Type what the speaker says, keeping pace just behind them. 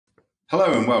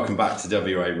Hello and welcome back to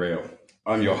WA Real.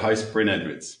 I'm your host, Bryn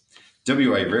Edwards.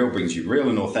 WA Real brings you real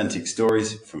and authentic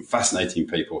stories from fascinating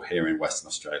people here in Western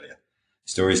Australia.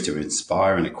 Stories to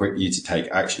inspire and equip you to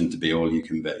take action to be all you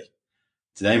can be.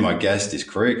 Today, my guest is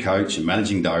career coach and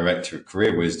managing director of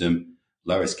Career Wisdom,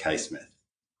 Lois Keay-Smith.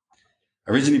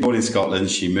 Originally born in Scotland,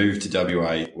 she moved to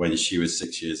WA when she was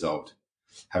 6 years old.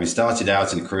 Having started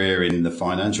out in a career in the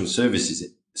financial services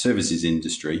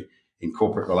industry, in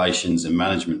corporate relations and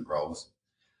management roles,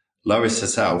 Lois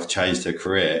herself changed her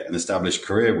career and established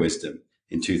Career Wisdom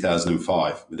in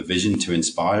 2005 with a vision to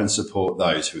inspire and support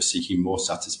those who are seeking more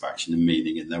satisfaction and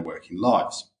meaning in their working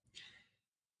lives.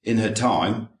 In her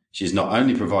time, she has not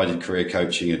only provided career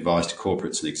coaching advice to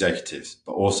corporates and executives,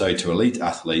 but also to elite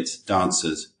athletes,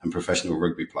 dancers, and professional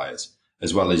rugby players,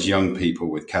 as well as young people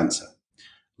with cancer.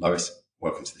 Lois,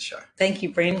 welcome to the show. Thank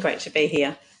you, Bryn. Great to be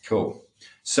here. Cool.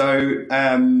 So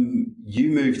you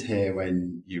moved here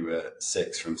when you were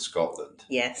 6 from Scotland.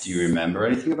 Yes. Do you remember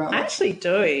anything about that? I actually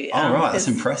do. Oh, right. That's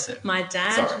impressive. My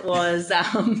dad was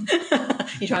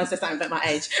you're trying to say something about my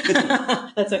age.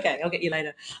 That's okay. I'll get you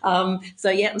later. I'm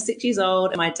 6 years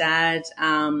old, and my dad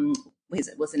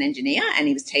was an engineer, and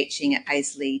he was teaching at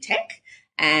Paisley Tech,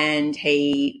 and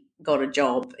he got a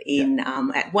job in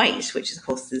at Waite, which of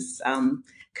course is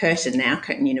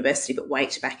Curtin University, but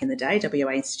Waite back in the day,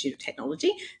 WA Institute of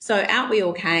Technology. So out we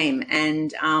all came,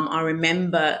 and I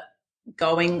remember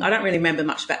going, I don't really remember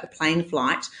much about the plane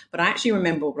flight, but I actually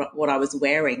remember what I was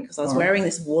wearing, because I was wearing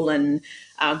this woolen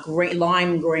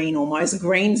lime green, almost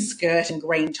green skirt and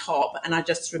green top, and I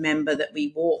just remember that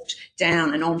we walked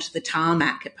down and onto the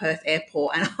tarmac at Perth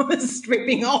Airport, and I was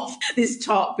stripping off this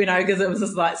top, because it was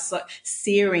just like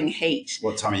searing heat.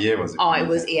 What time of year was it? Oh, it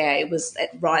was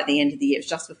right at the end of the year. It was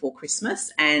just before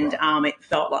Christmas, and it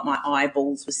felt like my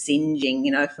eyeballs were singeing,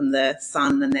 from the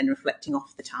sun and then reflecting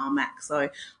off the tarmac. So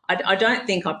I don't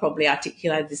think I probably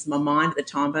articulated this in my mind at the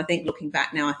time, but I think looking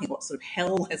back now, I think what sort of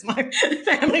hell has my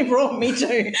family brought me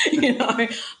to,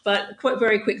 But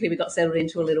very quickly we got settled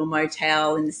into a little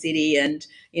motel in the city, and,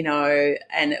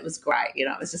 and it was great. It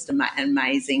was just an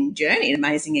amazing journey, an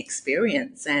amazing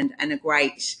experience, and a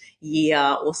great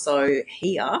year or so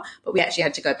here. But we actually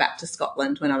had to go back to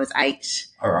Scotland when I was 8.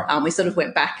 All right. We sort of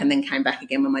went back and then came back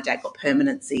again when my dad got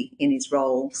permanency in his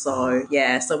role. So,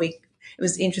 it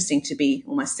was interesting to be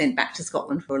almost sent back to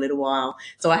Scotland for a little while.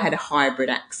 So I had a hybrid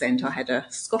accent. I had a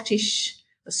Scottish,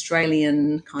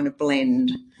 Australian kind of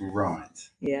blend. Right.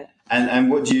 Yeah. And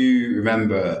what do you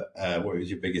remember, what was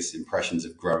your biggest impressions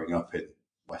of growing up in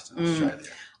Western Australia?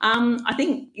 I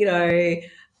think,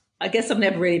 I guess I've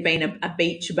never really been a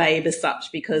beach babe as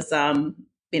such, because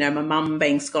my mum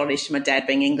being Scottish, my dad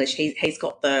being English, he's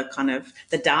got the kind of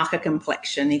the darker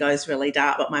complexion. He goes really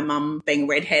dark, but my mum being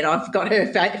redhead, I've got her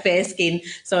fair skin.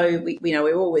 So we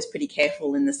were always pretty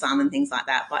careful in the sun and things like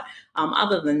that. But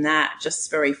other than that, just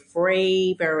very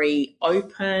free, very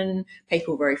open,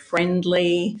 people very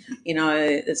friendly.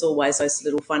 There's always those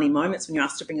little funny moments when you're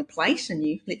asked to bring a plate and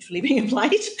you literally bring a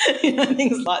plate,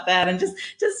 things like that. And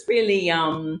just really,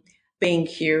 being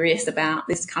curious about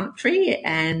this country,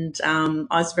 and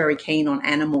I was very keen on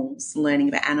animals, learning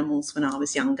about animals when I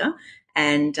was younger.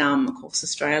 And, of course,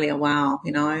 Australia, wow,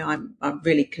 I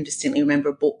really can distinctly remember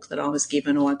a book that I was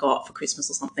given or I got for Christmas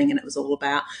or something, and it was all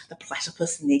about the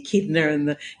platypus and the echidna and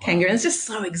the kangaroo. And it's just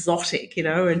so exotic,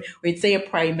 and we'd see a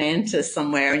praying mantis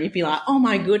somewhere and you'd be like, oh,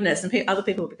 my goodness. And other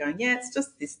people would be going, yeah, it's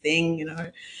just this thing,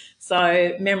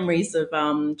 So memories of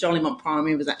Jollymont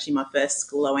Primary was actually my first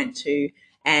school I went to.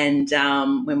 And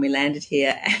when we landed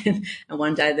here, and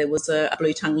one day there was a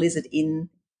blue-tongued lizard in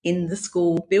the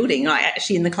school building,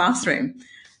 actually in the classroom,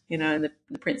 and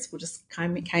the principal just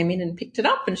came in and picked it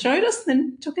up and showed us, and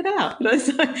then took it out.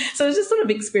 So it's just sort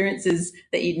of experiences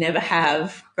that you'd never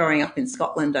have growing up in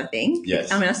Scotland, I think.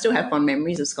 Yes. I mean, I still have fond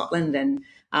memories of Scotland and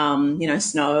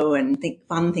snow and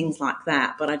fun things like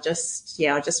that. But I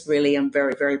just really am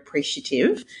very, very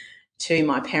appreciative to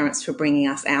my parents for bringing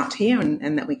us out here,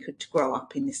 and that we could grow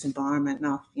up in this environment. And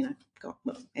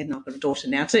Ed and I've got a daughter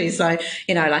now too. So,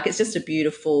 it's just a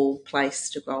beautiful place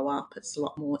to grow up. It's a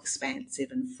lot more expansive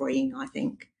and freeing, I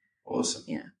think. Awesome.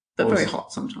 Yeah. But awesome. Very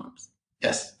hot sometimes.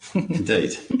 Yes,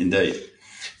 indeed.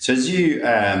 So as you,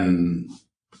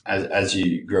 as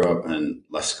you grew up and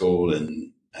left school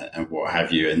and what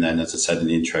have you, and then, as I said in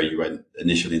the intro, you went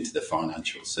initially into the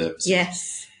financial services.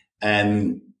 Yes.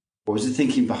 What was the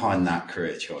thinking behind that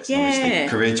career choice? Yeah. Obviously,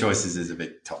 career choices is a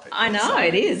big topic. I know,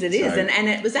 it is. And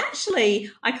it was actually,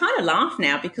 I kind of laugh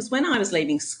now, because when I was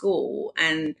leaving school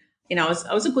and, I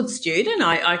was a good student,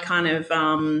 I kind of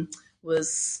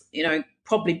was,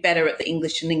 probably better at the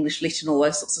English and English lit and all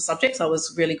those sorts of subjects. I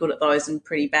was really good at those and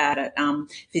pretty bad at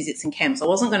physics and chem. So I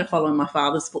wasn't going to follow in my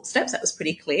father's footsteps. That was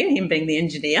pretty clear, him being the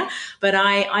engineer. But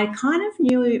I kind of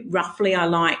knew roughly I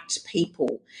liked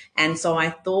people. And so I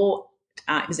thought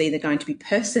it was either going to be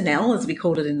personnel, as we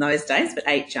called it in those days, but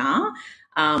HR,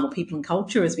 or people and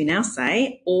culture, as we now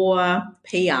say, or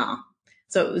PR.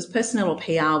 So it was personnel or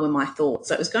PR were my thoughts.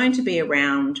 So it was going to be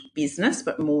around business,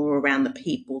 but more around the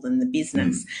people than the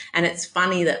business. And it's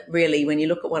funny that really when you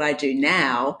look at what I do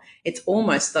now, it's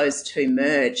almost those two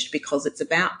merged, because it's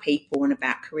about people and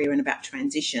about career and about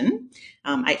transition.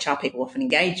 HR people often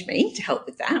engage me to help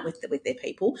with that, with their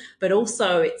people, but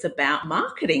also it's about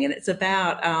marketing and it's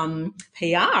about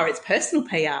PR. It's personal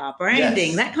PR,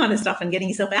 branding, that kind of stuff, and getting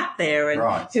yourself out there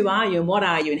and who are you and what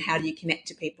are you and how do you connect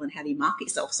to people and how do you market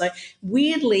yourself. So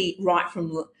weirdly, right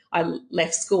from I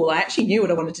left school, I actually knew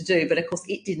what I wanted to do, but of course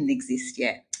it didn't exist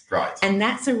yet. Right. And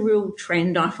that's a real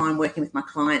trend I find working with my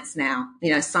clients now.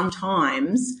 You know,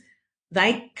 sometimes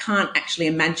they can't actually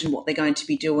imagine what they're going to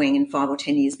be doing in 5 or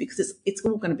 10 years because it's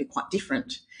all going to be quite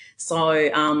different. So,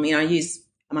 you know, I use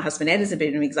my husband Ed as a bit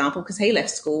of an example because he left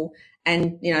school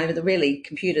and, you know, the really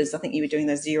computers, I think you were doing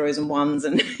those zeros and ones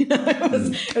and, you know,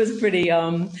 it was pretty, you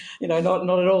know, not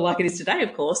at all like it is today,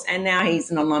 of course. And now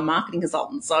he's an online marketing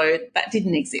consultant. So that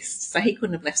didn't exist. So he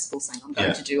couldn't have left school saying, I'm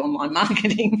going to do online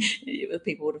marketing.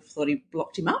 People would have thought he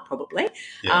blocked him up probably.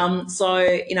 Yeah. So,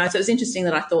 you know, so it was interesting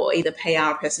that I thought either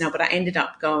PR or personnel, but I ended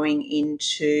up going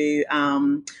into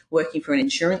working for an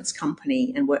insurance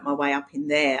company and worked my way up in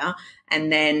there. And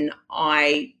then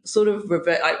I sort of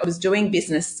I was doing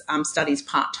business studies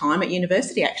part-time at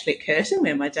university, actually at Curtin,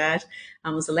 where my dad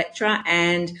was a lecturer,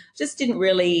 and just didn't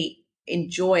really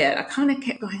enjoy it. I kind of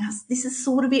kept going, this is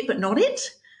sort of it, but not it.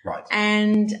 Right.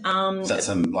 And is that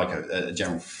some like a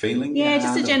general feeling? Yeah,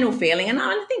 just a general feeling. And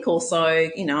I think also,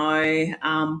 you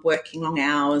know, working long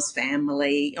hours,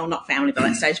 family, or not family by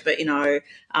that stage, but, you know,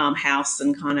 house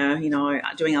and kind of, you know,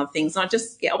 doing other things. And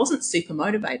I wasn't super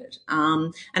motivated.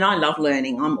 And I love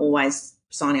learning. I'm always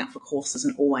signing up for courses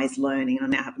and always learning. I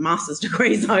now have a master's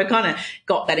degree, so I kind of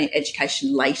got that in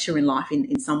education later in life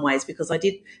in some ways, because I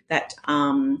did that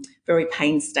very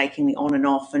painstakingly on and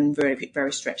off and very,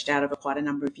 very stretched out over quite a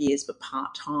number of years, but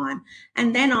part-time.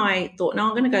 And then I thought, no,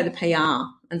 I'm going to go the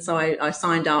PR. And so I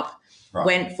signed up,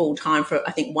 went full-time for,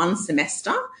 I think, 1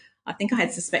 semester. I think I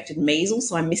had suspected measles,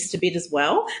 so I missed a bit as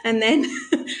well. And then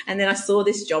I saw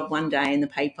this job one day in the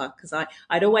paper, because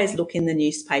I'd always look in the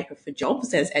newspaper for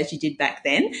jobs, as you did back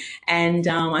then, and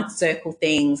I'd circle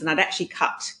things, and I'd actually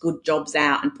cut good jobs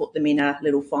out and put them in a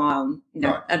little file, you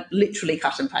know, I'd literally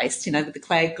cut and paste, you know, with the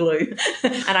clay glue,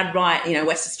 and I'd write, you know,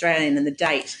 West Australian and the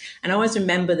date. And I always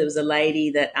remember there was a lady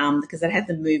that, because they had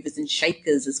the movers and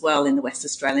shakers as well in the West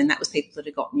Australian, that was people that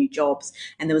had got new jobs,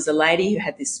 and there was a lady who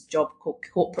had this job called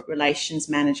corporate relations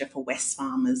manager for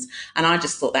Wesfarmers, and I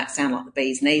just thought that sounded like the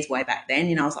bee's knees way back then.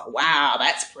 You know, I was like, wow,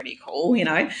 that's pretty cool, you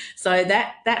know. So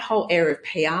that whole area of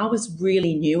PR was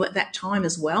really new at that time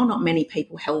as well. Not many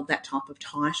people held that type of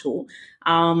title.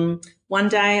 One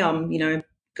day I'm, you know,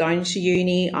 going to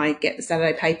uni, I get the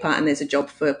Saturday paper and there's a job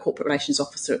for corporate relations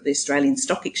officer at the Australian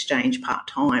Stock Exchange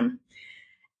part-time.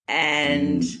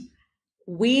 And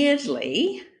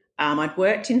weirdly, I'd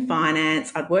worked in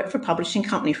finance. I'd worked for a publishing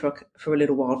company for a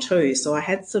little while too. So I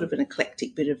had sort of an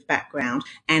eclectic bit of background,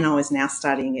 and I was now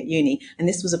studying at uni. And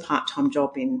this was a part-time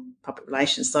job in public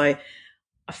relations. So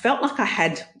I felt like I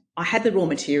had the raw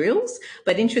materials.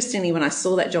 But interestingly, when I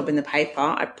saw that job in the paper,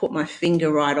 I put my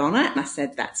finger right on it and I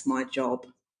said, that's my job.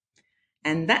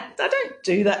 And that I don't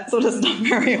do that sort of stuff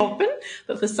very often,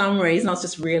 but for some reason I was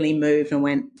just really moved and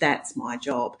went, that's my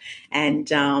job. And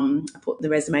I put the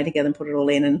resume together and put it all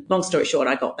in. And long story short,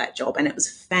 I got that job and it was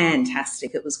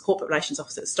fantastic. It was corporate relations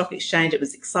officer at the Stock Exchange. It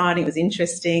was exciting. It was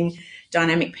interesting,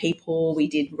 dynamic people. We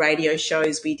did radio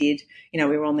shows. We did, you know,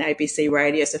 we were on the ABC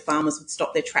radio, so farmers would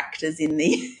stop their tractors in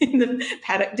the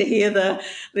paddock to hear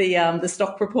the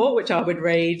stock report, which I would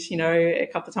read, you know, a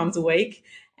couple of times a week.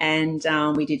 And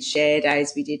we did share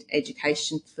days, we did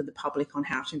education for the public on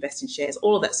how to invest in shares,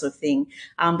 all of that sort of thing.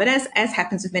 But as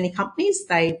happens with many companies,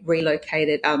 they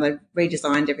relocated, they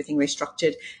redesigned everything,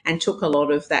 restructured, and took a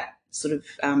lot of that sort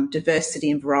of diversity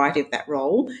and variety of that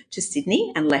role to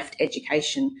Sydney and left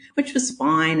education, which was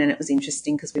fine. And it was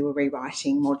interesting because we were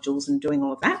rewriting modules and doing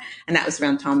all of that. And that was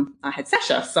around the time I had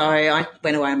Sasha. So I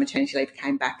went away on maternity leave,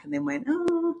 came back and then went,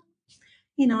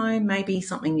 you know, maybe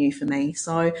something new for me.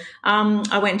 So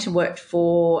I went and worked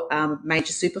for a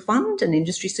major super fund, an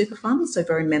industry super fund, so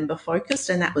very member focused,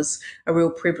 and that was a real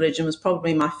privilege and was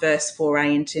probably my first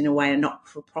foray into, in a way, a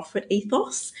not-for-profit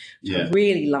ethos, which I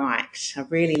really liked. I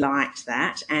really liked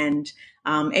that. And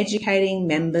educating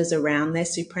members around their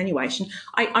superannuation.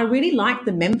 I really like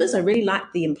the members. I really like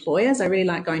the employers. I really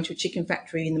like going to a chicken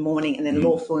factory in the morning and then a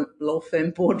law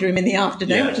firm boardroom in the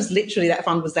afternoon, which is literally, that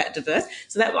fund was that diverse.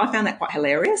 So that, I found that quite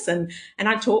hilarious. And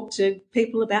I talked to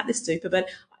people about this super, but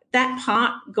that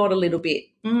part got a little bit,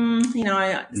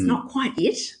 it's not quite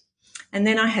it. And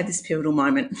then I had this pivotal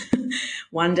moment.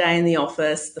 One day in the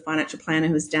office, the financial planner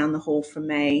who was down the hall from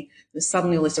me, there was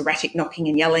suddenly all this erratic knocking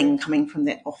and yelling coming from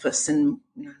that office, and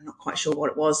I'm not quite sure what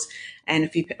it was. And a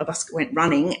few of us went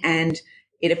running, and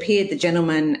it appeared the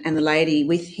gentleman and the lady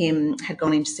with him had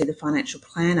gone in to see the financial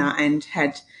planner and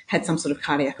had some sort of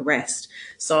cardiac arrest.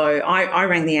 So I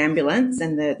rang the ambulance,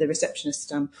 and the receptionist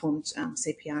performed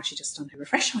CPR. She just done her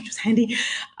refresher, which was handy.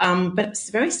 But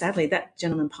very sadly, that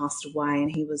gentleman passed away,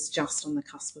 and he was just on the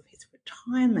cusp of his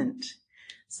retirement.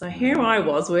 So here I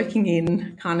was working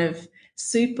in kind of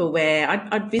super where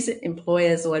I'd visit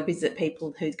employers, or I'd visit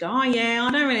people who'd go, oh, yeah,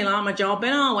 I don't really like my job, but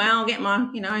oh, well, I'll get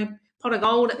my, pot of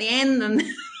gold at the end. And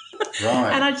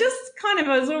right. And I just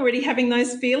I was already having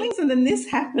those feelings, and then this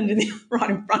happened right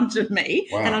in front of me.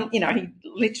 Wow. And he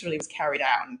literally was carried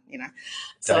out, and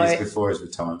days before his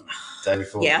retirement. Day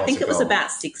before. Yeah, I think it was about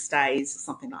 6 days or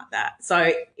something like that.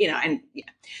 So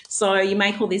so you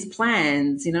make all these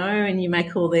plans, and you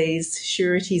make all these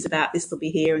sureties about this will be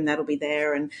here and that'll be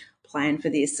there, and plan for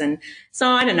this. And so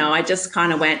I don't know, I just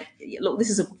kind of went, look, this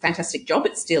is a fantastic job.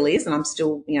 It still is, and I'm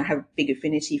still have a big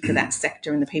affinity for that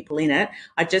sector and the people in it.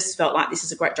 I just felt like this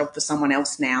is a great job for someone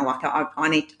else now. Like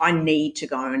I need to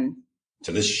go and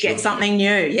get something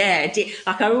new. Yeah,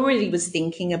 like I already was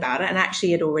thinking about it, and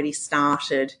actually had already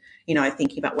started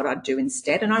thinking about what I'd do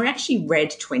instead. And I actually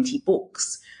read 20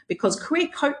 books, because career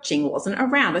coaching wasn't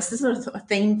around. This is a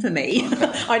theme for me.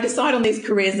 I decide on these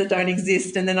careers that don't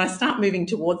exist, and then I start moving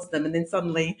towards them, and then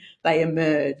suddenly they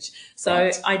emerge. So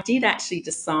right. I did actually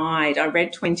decide. I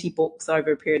read 20 books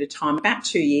over a period of time, about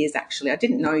 2 years actually. I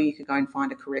didn't know you could go and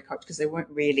find a career coach, because there weren't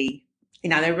really,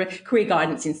 there were career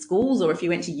guidance in schools, or if you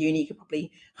went to uni, you could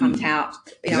probably hunt out,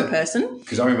 a person.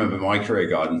 Because I remember my career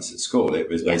guidance at school, it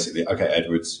was basically, okay,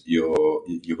 Edwards, you're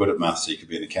good at maths, so you could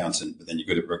be an accountant, but then you're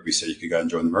good at rugby, so you could go and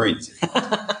join the Marines.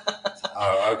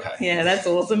 Oh, okay. Yeah, that's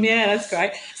awesome. Yeah, that's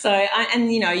great. So,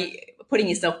 putting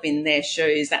yourself in their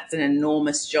shoes, that's an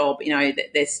enormous job.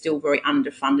 They're still very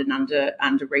underfunded and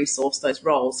under-resourced, those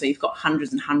roles. So you've got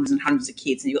hundreds and hundreds and hundreds of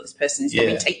kids, and you've got this person who's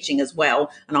probably teaching as well.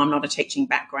 And I'm not a teaching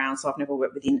background, so I've never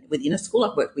worked within a school.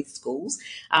 I've worked with schools,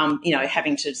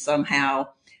 having to somehow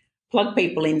plug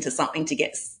people into something to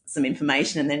get some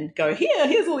information and then go,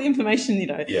 here's all the information,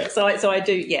 Yeah. So I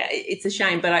do, it's a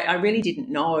shame, but I really didn't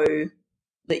know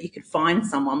that you could find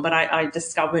someone. But I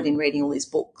discovered in reading all these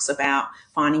books about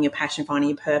finding your passion, finding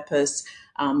your purpose,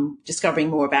 discovering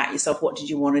more about yourself, what did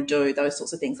you want to do, those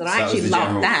sorts of things. And I actually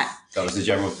loved that. That was the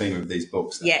general theme of these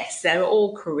books then. Yes, they were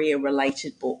all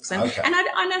career-related books. And, and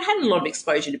I'd had a lot of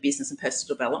exposure to business and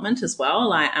personal development as well.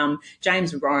 Like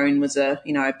James Rohn was a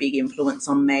big influence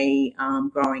on me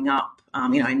growing up.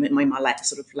 In my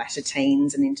latter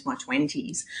teens and into my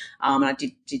 20s. And I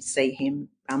did see him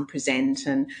present,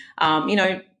 and,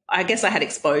 I guess I had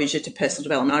exposure to personal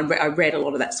development. I read a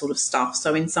lot of that sort of stuff.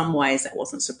 So in some ways that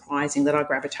wasn't surprising that I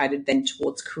gravitated then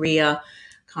towards career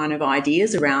kind of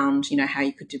ideas around, how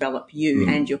you could develop you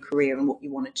and your career and what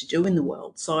you wanted to do in the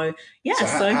world. So, yeah.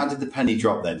 So how did the penny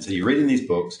drop then? So you're reading these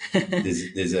books.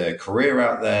 There's a career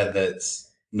out there that's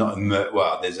not,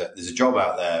 there's a job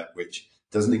out there which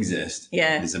doesn't exist.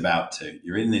 Yeah. It's about to.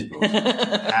 You're in these books.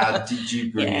 How did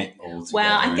you bring it all together?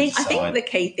 Well, I think the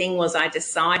key thing was I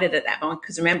decided at that point,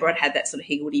 because remember I'd had that sort of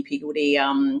higgledy-piggledy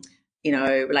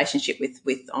relationship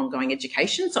with ongoing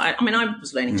education. So I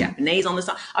was learning Japanese on the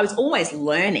side. I was always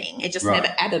learning. It just never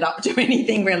added up to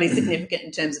anything really significant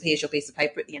in terms of here's your piece of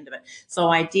paper at the end of it. So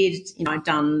I did, I'd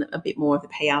done a bit more of the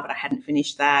PR, but I hadn't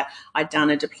finished that. I'd done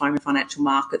a diploma in financial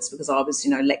markets because I was,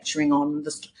 lecturing on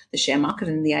the share market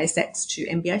and the ASX to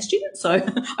MBA students. So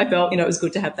I felt, it was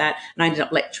good to have that. And I ended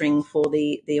up lecturing for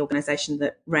the organisation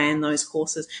that ran those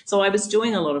courses. So I was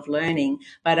doing a lot of learning,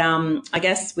 but I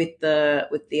guess with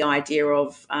the idea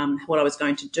of what I was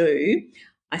going to do,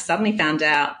 I suddenly found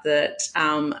out that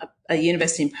a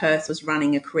university in Perth was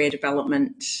running a career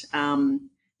development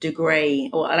degree,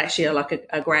 or actually like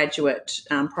a graduate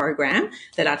program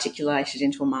that articulated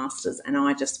into a master's. And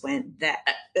I just went,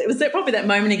 it was probably that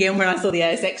moment again when I saw the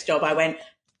ASX job, I went,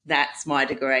 that's my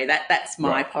degree, that's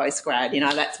my postgrad,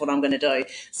 that's what I'm going to do.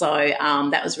 So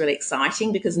that was really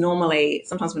exciting, because normally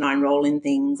sometimes when I enroll in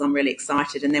things I'm really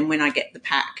excited, and then when I get the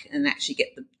pack and actually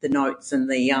get the notes and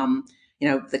the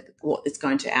what it's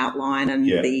going to outline, and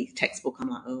the textbook, I'm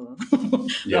like, oh,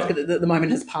 the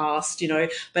moment has passed,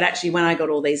 But actually, when I got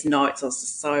all these notes, I was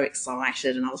just so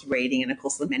excited, and I was reading, and of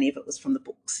course, many of it was from the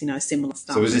books, similar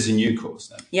stuff. So was this a new course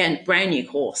then? Yeah, brand new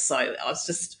course. So it was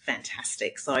just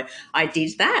fantastic. So I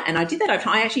did that, and I did that over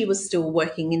time. I actually was still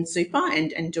working in super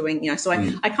and doing, so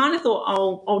I kind of thought,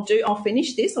 I'll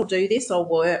finish this, I'll do this, I'll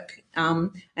work.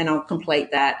 And I'll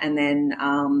complete that, and then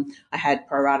I had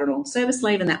pro-rata long service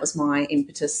leave, and that was my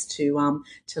impetus to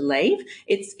leave.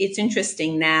 It's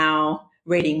interesting now,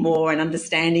 reading more and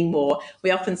understanding more.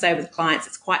 We often say with clients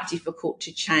it's quite difficult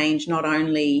to change not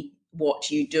only what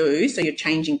you do, so you're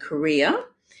changing career,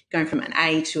 going from an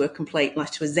A to a complete,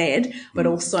 like to a Z, but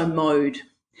also mode.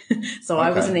 So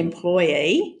I was an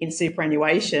employee in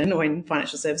superannuation or in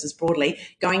financial services broadly,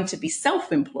 going to be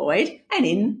self-employed and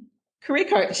in career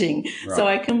coaching. Right. So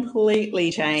I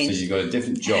completely changed. So you got a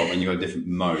different job and you got a different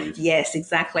mode. Yes,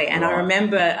 exactly. And I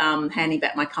remember handing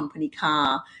back my company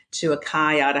car to a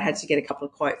car yard. I had to get a couple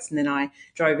of quotes, and then I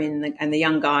drove in, and the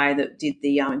young guy that did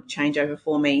the changeover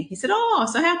for me, he said, "Oh,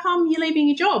 so how come you're leaving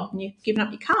your job and you've given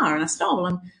up your car?" And I said, "Oh,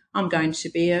 well, I'm going to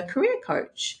be a career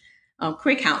coach,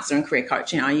 career counsellor and career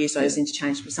coach." I use those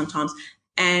interchangeably sometimes.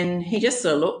 And he just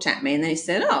sort of looked at me, and then he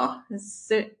said, "Oh,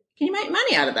 can you make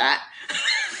money out of that?"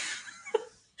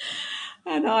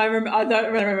 And I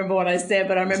don't really remember what I said,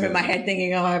 but I remember in my head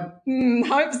thinking,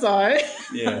 hope so.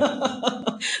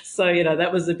 Yeah. So,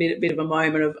 that was a bit of a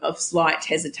moment of slight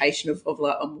hesitation of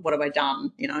like, what have I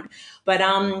done, But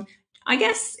I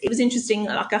guess it was interesting.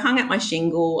 Like, I hung out my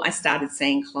shingle, I started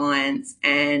seeing clients,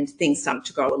 and things started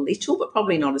to grow a little, but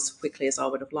probably not as quickly as I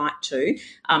would have liked to.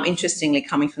 Interestingly,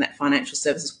 coming from that financial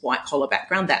services white collar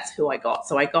background, that's who I got.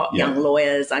 So I got young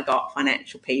lawyers, I got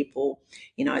financial people,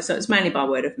 so it was mainly by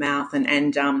word of mouth.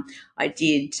 And I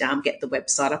did get the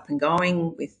website up and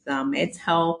going with Ed's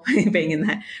help, being in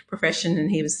that profession, and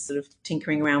he was sort of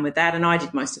tinkering around with that. And I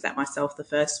did most of that myself, the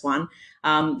first one.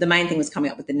 The main thing was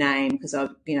coming up with the name, because I'd,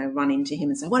 run into him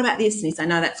and say, "What about this?" And he'd say,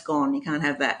 "No, that's gone. You can't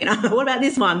have that." "What about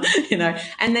this one?"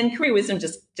 And then Career Wisdom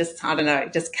just I don't know,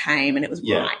 it just came, and it was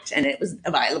right, and it was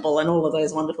available, and all of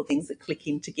those wonderful things that click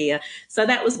into gear. So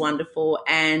that was wonderful.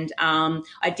 And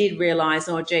I did realise,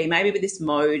 maybe with this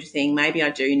mode thing, maybe I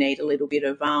do need a little bit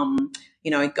of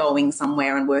going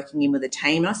somewhere and working in with a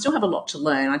team. And I still have a lot to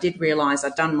learn. I did realise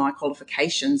I'd done my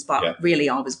qualifications, but really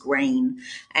I was green.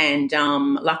 And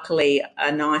luckily,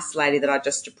 a nice lady that I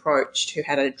just approached who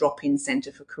had a drop-in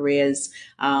centre for careers,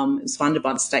 it was funded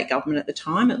by the state government at the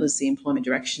time. It was the Employment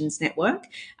Directions Network,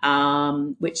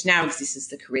 which now exists as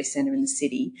the Career Centre in the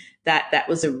city. That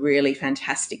was a really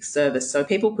fantastic service. So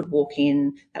people could walk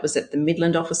in. That was at the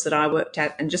Midland office that I worked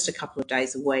at, and just a couple of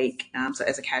days a week, so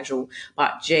as a casual.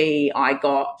 But, I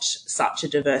got such a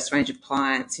diverse range of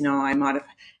clients. I might have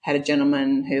had a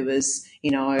gentleman who was,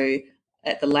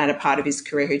 at the latter part of his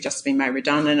career who'd just been made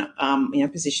redundant,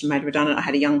 position made redundant. I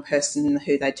had a young person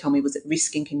who they'd tell me was at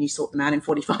risk, and can you sort them out in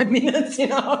 45 minutes,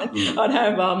 And I'd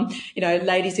have,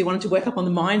 ladies who wanted to work up on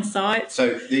the mine site.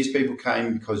 So these people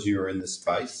came because you were in the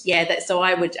space? Yeah, so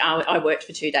I worked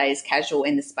for 2 days casual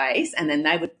in the space, and then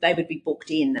they would be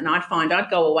booked in, and I'd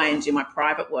go away and do my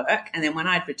private work, and then when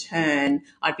I'd return,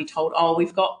 I'd be told,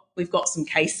 we've got some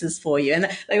cases for you. And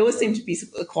they always seem to be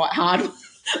quite hard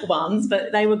ones,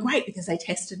 but they were great because they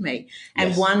tested me.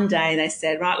 And one day they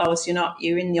said, "Right, Lois,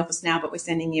 you're in the office now, but we're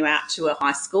sending you out to a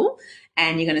high school,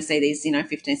 and you're going to see these,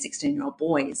 15, 16-year-old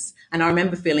boys." And I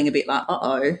remember feeling a bit like,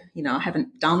 I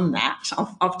haven't done that.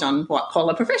 I've done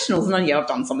white-collar professionals, and I've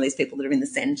done some of these people that are in the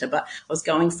centre, but I was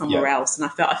going somewhere else, and I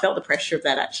felt the pressure of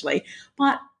that actually.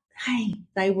 But hey,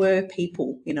 they were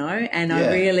people, and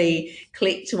I really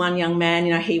clicked to one young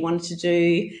man. He wanted to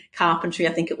do carpentry,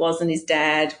 I think it was, and his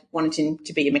dad wanted him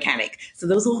to be a mechanic. So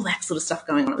there was all that sort of stuff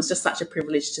going on. It was just such a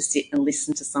privilege to sit and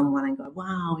listen to someone and go,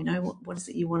 wow, what is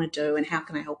it you want to do, and how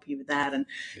can I help you with that? And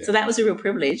so that was a real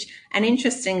privilege. And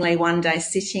interestingly, one day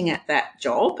sitting at that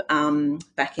job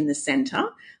back in the centre,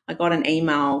 I got an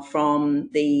email from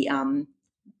the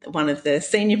one of the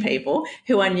senior people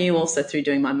who I knew also through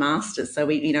doing my master's. So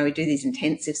we do these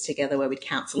intensives together where we'd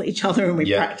counsel each other and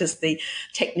we practice the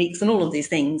techniques and all of these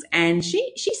things. And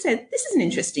she said, "This is an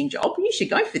interesting job. You should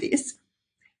go for this."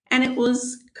 And it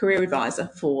was career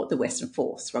advisor for the Western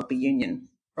Force Rugby Union.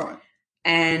 Right.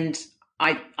 And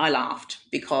I laughed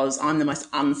because I'm the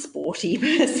most unsporty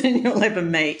person you'll ever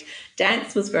meet.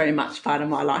 Dance was very much part of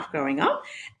my life growing up,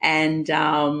 and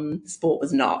sport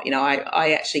was not.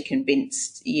 I actually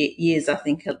convinced years, I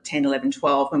think 10, 11,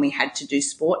 12, when we had to do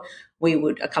sport,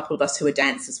 a couple of us who were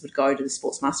dancers would go to the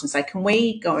sports master and say, "Can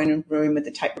we go in a room with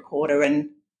the tape recorder and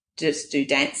just do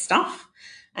dance stuff?"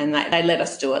 And they let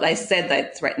us do it. They said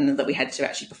they'd threatened that we had to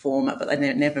actually perform it, but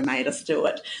they never made us do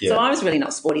it. Yeah. So I was really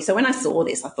not sporty. So when I saw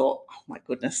this, I thought, oh, my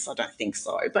goodness, I don't think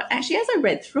so. But actually, as I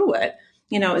read through it,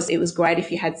 it was great if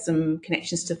you had some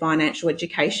connections to financial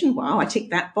education. Wow, I ticked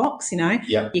that box,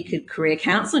 Yeah. You could career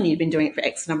counsel, and you'd been doing it for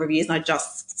X number of years, and I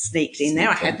just sneaked in there.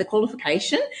 I had the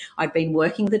qualification. I'd been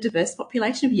working with a diverse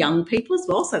population of young people as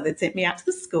well, so they'd sent me out to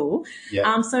the school.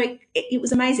 Yeah. So it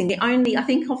was amazing. I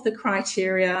think of the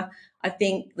criteria, I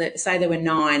think that, say there were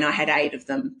 9, I had 8 of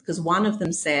them, because one of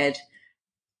them said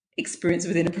experience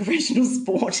within a professional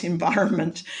sport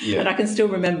environment. Yeah. And I can still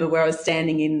remember where I was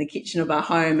standing in the kitchen of our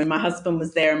home, and my husband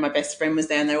was there and my best friend was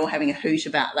there, and they were all having a hoot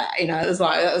about that. It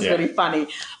was really funny.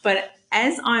 But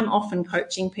as I'm often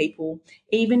coaching people,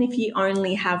 even if you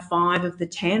only have 5 of the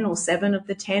 10 or 7 of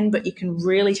the 10, but you can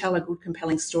really tell a good,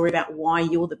 compelling story about why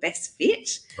you're the best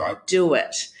fit, right, do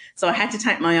it. So I had to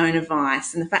take my own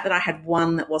advice, and the fact that I had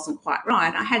one that wasn't quite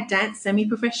right. I had danced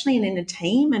semi-professionally and in a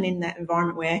team and in that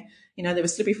environment where, there were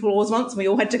slippery floors once, and we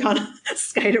all had to kind of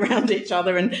skate around each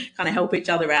other and kind of help each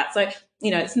other out. So,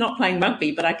 it's not playing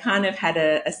rugby, but I kind of had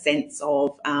a sense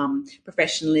of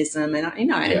professionalism, and,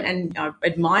 and I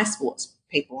admire sports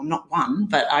people. I'm not one,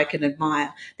 but I can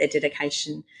admire their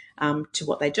dedication to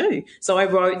what they do. So I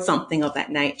wrote something of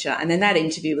that nature, and then that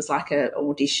interview was like an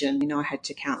audition. I had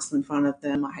to counsel in front of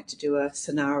them. I had to do a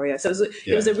scenario. So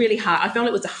it was a really hard, I felt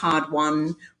it was a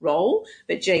hard-won role,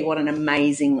 but gee, what an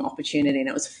amazing opportunity, and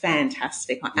it was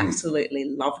fantastic. I absolutely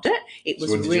loved it. It was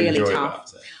really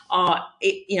tough.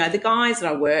 The guys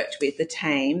that I worked with, the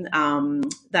team,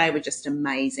 they were just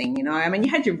amazing. You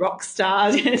had your rock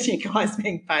stars, your guys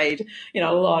being paid,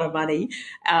 a lot of money.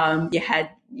 You had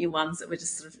your ones that were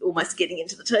just sort of almost getting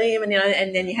into the team, and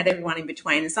then you had everyone in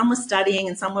between. And some were studying,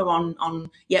 and some were on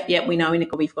we know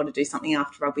we've got to do something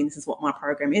after rugby, and this is what my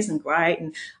program is, and great.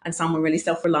 And some were really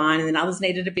self-reliant, and then others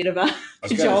needed a bit of a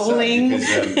cajoling.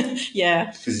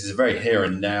 Because it's a very here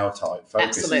and now type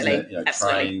focus. Absolutely. Isn't it?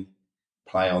 Train,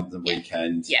 play on the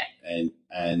weekend,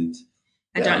 and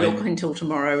don't look until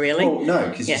tomorrow, really. Well, no,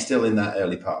 because you're still in that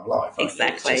early part of life.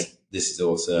 Exactly. This is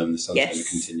awesome. The sun's going to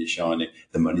continue shining.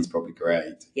 The money's probably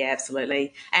great. Yeah,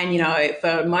 absolutely. And,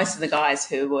 for most of the guys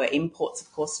who were imports, of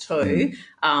course, too,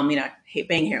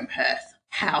 being here in Perth,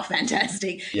 how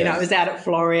fantastic. Yes. I was out at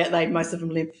Floreat. Most of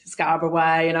them live Scarborough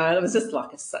way. It was just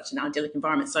like such an idyllic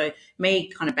environment. So me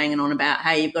kind of banging on about,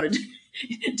 hey, you've got to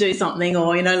do something,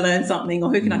 or learn something,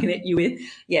 or who can I connect you with?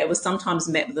 Yeah, it was sometimes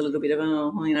met with a little bit of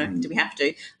do we have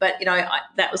to? But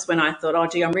that was when I thought, oh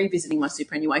gee, I'm revisiting my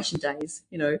superannuation days.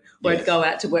 Where I'd go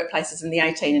out to workplaces, and the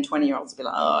 18 and 20-year-olds would be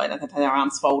like, oh, I don't have their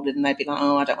arms folded, and they'd be like,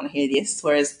 oh, I don't want to hear this.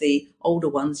 Whereas the older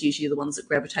ones, usually the ones that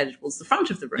gravitated towards the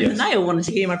front of the room, and they all wanted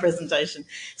to hear my presentation.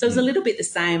 So it was a little bit the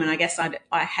same, and I guess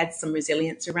I had some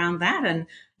resilience around that. And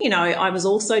I was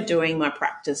also doing my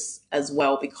practice as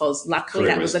well, because luckily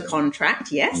that was a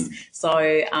contract, yes. So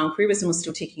Career Wisdom was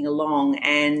still ticking along,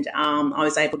 and I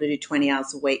was able to do 20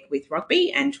 hours a week with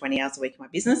rugby and 20 hours a week in my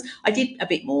business. I did a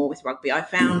bit more with rugby. I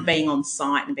found being on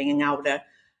site and being able to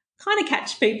kind of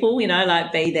catch people,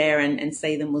 be there and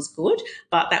see them was good.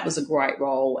 But that was a great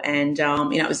role, and,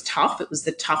 it was tough. It was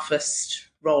the toughest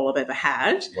role I've ever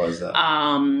had. Why is that?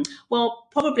 Well,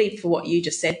 probably for what you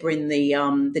just said, Bryn,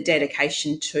 the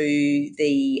dedication to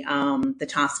the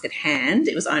task at hand.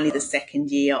 It was only the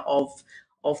second year of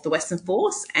the Western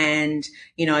Force, and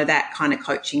that kind of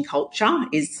coaching culture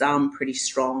is pretty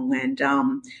strong, and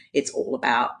it's all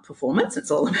about performance.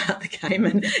 It's all about the game,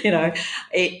 and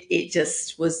it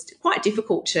just was quite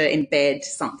difficult to embed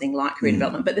something like career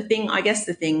development. But the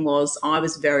thing was, I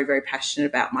was very, very passionate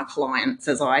about my clients,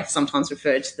 as I sometimes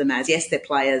referred to them as. Yes, they're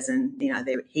players, and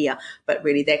they're here, but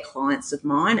really they're clients of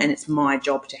mine, and it's my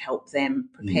job to help them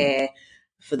prepare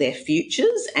for their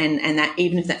futures, and that,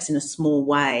 even if that's in a small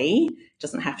way,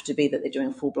 doesn't have to be that they're doing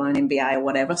a full-blown MBA or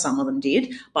whatever. Some of them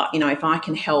did. But, if I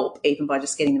can help, even by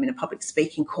just getting them in a public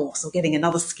speaking course or getting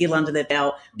another skill under their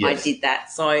belt, I did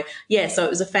that. So, so it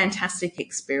was a fantastic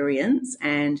experience.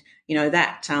 And,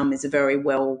 that is a very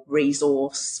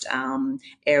well-resourced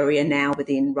area now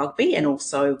within rugby, and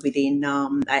also within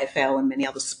AFL and many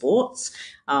other sports.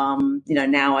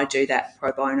 Now I do that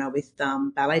pro bono with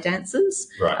ballet dancers,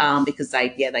 right. Because they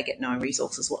get no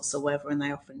resources whatsoever, and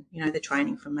they often, they're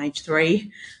training from age 3.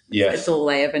 Yes. That's all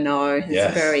they ever know. It's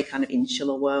a very kind of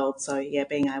insular world. So,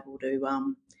 being able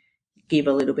to give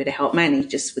a little bit of help, mainly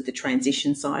just with the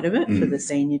transition side of it for the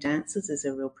senior dancers, is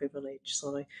a real privilege.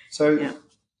 So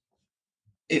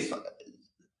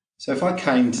if I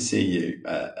came to see you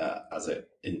as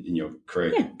in your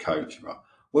career coach, right,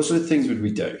 what sort of things would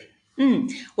we do?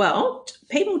 Well,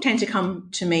 people tend to come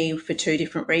to me for 2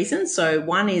 different reasons. So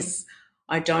one is,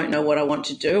 I don't know what I want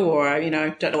to do, or,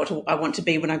 don't know what I want to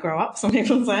be when I grow up, some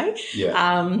people say.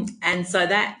 Yeah. And so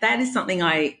that is something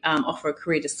I offer a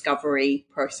career discovery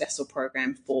process or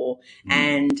program for.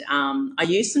 And I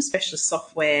use some specialist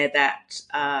software that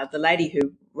the lady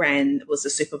who was a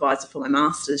supervisor for my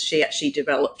master's. She actually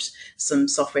developed some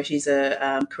software. She's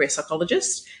a career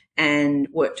psychologist and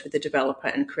worked with the developer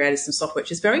and created some software,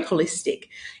 which is very holistic.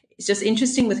 It's just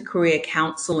interesting with career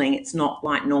counselling. It's not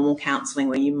like normal counselling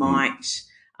where you might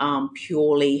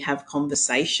purely have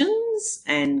conversations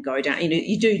and go down.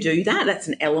 You do that. That's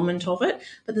an element of it.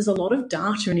 But there's a lot of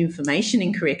data and information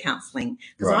in career counselling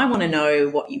because I want to know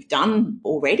what you've done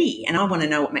already, and I want to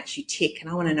know what makes you tick, and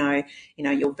I want to know,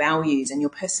 your values and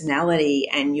your personality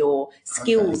and your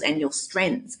skills and your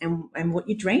strengths and what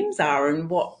your dreams are and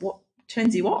what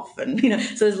turns you off, and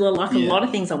so there's a lot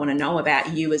of things I want to know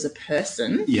about you as a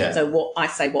person. So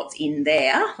what's in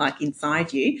there, like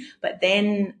inside you, but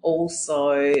then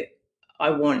also I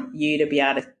want you to be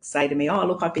able to say to me, oh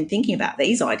look, I've been thinking about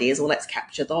these ideas, well let's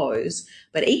capture those.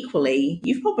 But equally,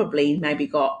 you've probably maybe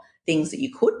got things that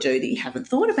you could do that you haven't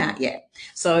thought about yet.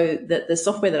 So the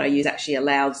software that I use actually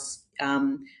allows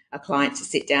a client to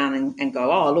sit down and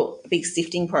go, oh, look, a big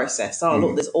sifting process. Oh,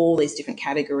 look, there's all these different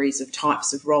categories of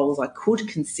types of roles I could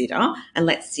consider, and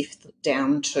let's sift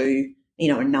down to,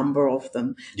 a number of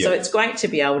them. Yeah. So it's great to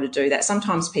be able to do that.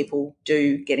 Sometimes people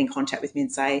do get in contact with me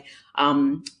and say, I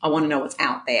want to know what's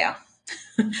out there.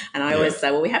 And I always say,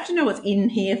 well, we have to know what's in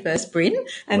here first, Bryn,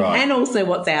 and also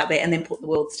what's out there, and then put the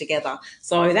worlds together.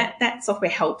 So that software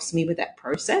helps me with that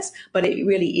process, but it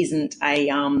really isn't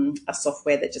a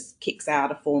software that just kicks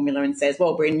out a formula and says,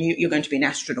 well, Bryn, you're going to be an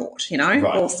astronaut,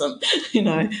 awesome,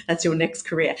 that's your next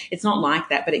career. It's not like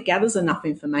that, but it gathers enough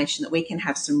information that we can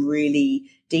have some really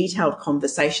detailed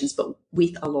conversations, but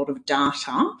with a lot of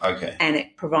data. Okay. And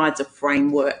it provides a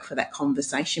framework for that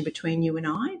conversation between you and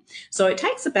I. So it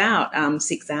takes about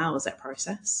 6 hours, that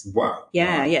process. Wow.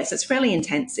 Yeah, yeah. So it's fairly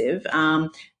intensive.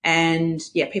 And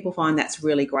people find that's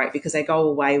really great because they go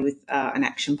away with an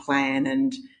action plan,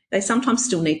 and they sometimes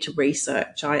still need to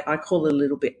research. I call it a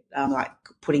little bit like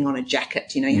putting on a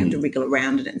jacket. You have to wriggle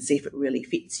around it and see if it really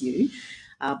fits you.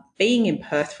 Being in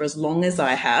Perth for as long as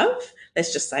I have,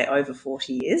 let's just say over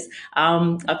 40 years,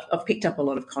 I've picked up a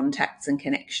lot of contacts and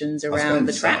connections around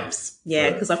the traps.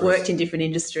 Yeah, because I've worked in different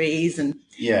industries. And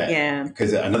yeah.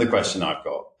 Because another question I've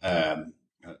got,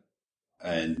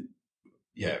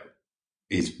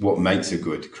 is what makes a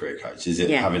good career coach? Is it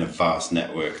having a vast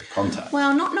network of contacts?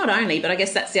 Well, not only, but I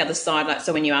guess that's the other side. Like,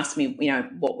 so when you asked me,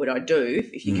 what would I do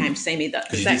if you came to see me? That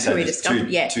career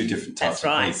discovery. Two different types. That's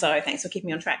right. So thanks for keeping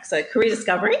me on track. So career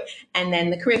discovery, and then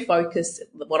the career focus.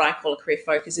 What I call a career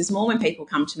focus is more when people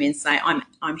come to me and say,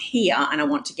 I'm here and I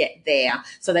want to get there.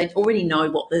 So they already know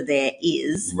what the there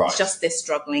is. Right. It's just they're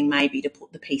struggling maybe to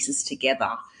put the pieces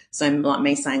together. So like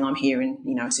me saying I'm here in,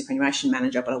 superannuation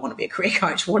manager, but I want to be a career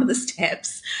coach. What are the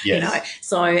steps? Yes.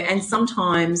 So, and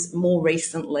sometimes more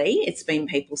recently it's been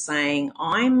people saying,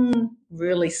 I'm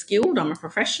really skilled. I'm a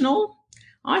professional.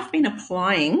 I've been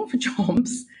applying for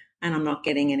jobs and I'm not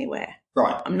getting anywhere.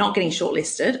 Right. I'm not getting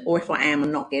shortlisted, or if I am,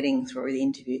 I'm not getting through the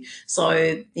interview.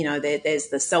 So, there's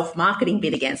the self-marketing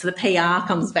bit again. So the PR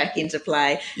comes back into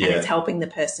play, and it's helping the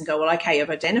person go, well, okay, you've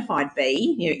identified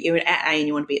B, you're at A and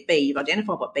you want to be at B. You've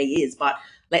identified what B is, but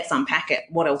let's unpack it.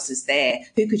 What else is there?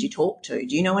 Who could you talk to?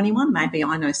 Do you know anyone? Maybe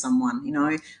I know someone.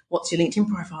 What's your LinkedIn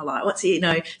profile like?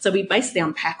 So we basically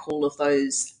unpack all of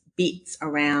those bits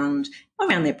around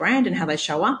their brand and how they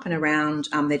show up, and around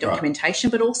their documentation,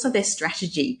 but also their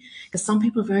strategy. Because some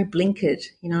people are very blinkered.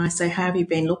 I say, how have you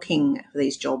been looking for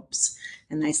these jobs?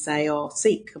 And they say, oh,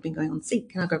 Seek. I've been going on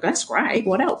Seek. And I go, that's great.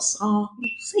 What else? Oh,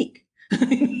 Seek.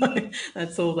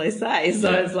 That's all they say.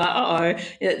 So it's like,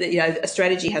 a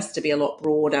strategy has to be a lot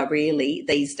broader really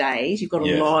these days. You've got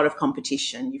a lot of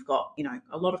competition. You've got,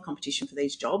 a lot of competition for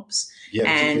these jobs. Yeah,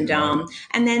 and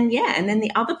then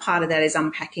the other part of that is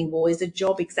unpacking, well, is a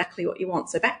job exactly what you want?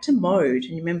 So back to mode.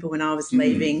 And you remember when I was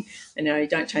leaving, you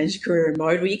don't change your career in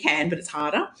mode. Well, you can, but it's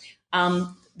harder.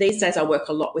 These days I work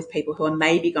a lot with people who are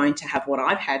maybe going to have what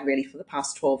I've had really for the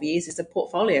past 12 years is a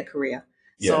portfolio career.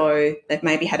 Yeah. So they've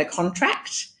maybe had a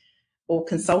contract or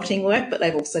consulting work, but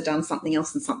they've also done something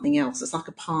else and something else. It's like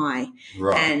a pie.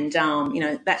 Right. And,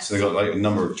 that's... So they've got like a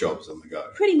number of jobs on the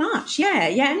go. Pretty much, yeah.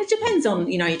 And it depends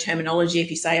on, your terminology. If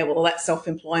you say, well, that's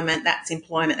self-employment, that's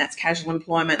employment, that's casual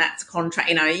employment, that's a contract,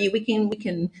 we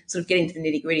can sort of get into the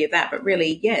nitty-gritty of that. But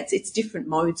really, it's different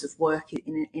modes of work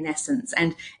in essence.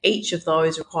 And each of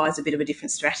those requires a bit of a different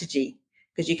strategy.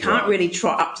 Because you can't really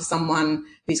trot up to someone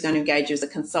who's going to engage you as a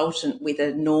consultant with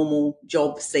a normal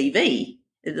job CV.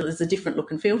 there's a different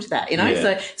look and feel to that, you know.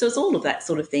 So it's all of that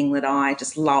sort of thing that I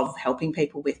just love helping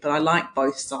people with. But I like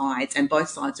both sides, and both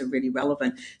sides are really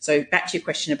relevant. So back to your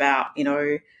question about, you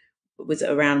know, was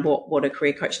around what a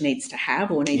career coach needs to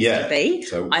have or needs to be.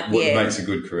 So what makes a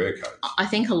good career coach? I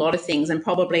think a lot of things, and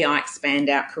probably I expand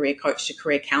out career coach to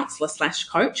career counsellor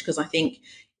 / coach, because I think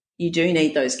you do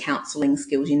need those counselling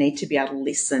skills. You need to be able to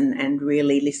listen and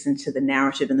really listen to the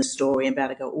narrative and the story and be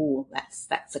able to go, oh,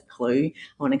 that's a clue. I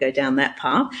want to go down that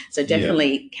path. So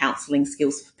definitely counselling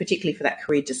skills, particularly for that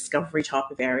career discovery type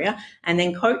of area. And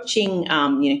then coaching,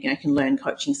 you know, can learn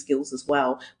coaching skills as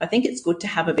well. I think it's good to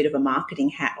have a bit of a marketing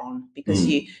hat on, because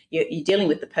you're dealing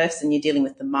with the person, you're dealing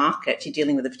with the market, you're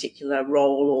dealing with a particular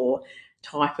role or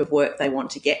type of work they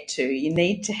want to get to. You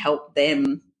need to help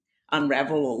them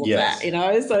unravel all of that, you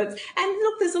know. So it's, and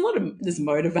look, there's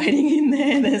motivating in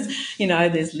there.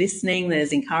 There's listening,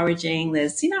 there's encouraging,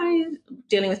 there's, you know,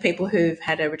 dealing with people who've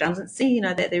had a redundancy, you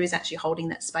know, that there is actually holding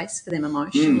that space for them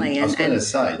emotionally. I was going to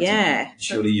say,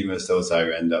 surely you must also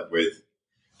end up with,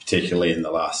 particularly in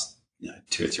the last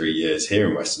 2 or 3 years here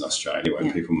in Western Australia,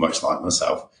 when people much like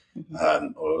myself,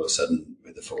 all of a sudden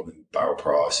with the falling barrel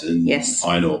price and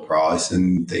iron ore price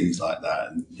and things like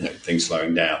that, and things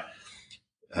slowing down.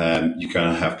 You're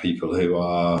going to have people who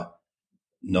are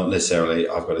not necessarily,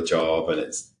 I've got a job and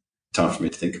it's time for me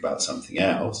to think about something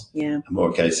else. Yeah. And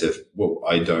more a case of, well,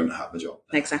 I don't have a job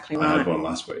now. Exactly right. I had one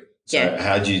last week. So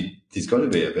there's got to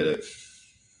be a bit of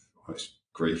almost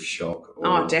grief shock.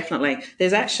 Definitely.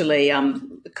 There's actually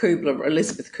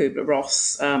Elizabeth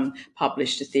Kubler-Ross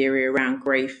published a theory around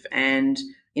grief, and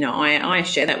I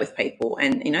share that with people,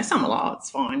 and some are like, oh, it's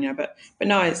fine, but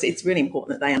no, it's really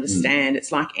important that they understand.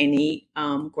 It's like any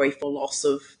grief or loss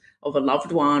of a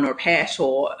loved one or a pet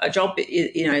or a job.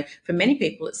 For many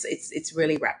people, it's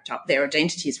really wrapped up. Their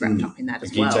identity is wrapped up in that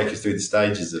as well. Can you take us through the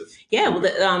stages of? Yeah,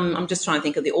 well, I'm just trying to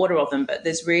think of the order of them, but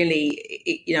there's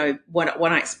really,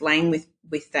 what I explain with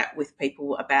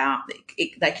people about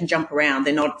they can jump around.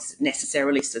 They're not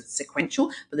necessarily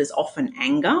sequential, but there's often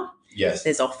anger. Yes.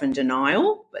 There's often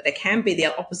denial, but there can be the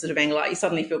opposite of anger. Like you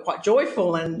suddenly feel quite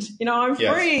joyful and, I'm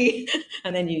free.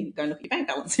 And then you go and look at your bank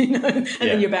balance, and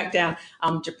then you're back down.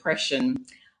 Depression,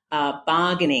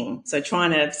 bargaining. So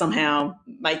trying to somehow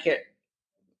make it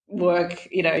work,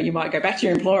 you might go back to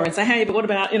your employer and say, hey, but what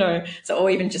about, or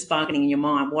even just bargaining in your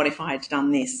mind, what if I had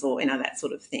done this, or, that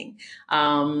sort of thing.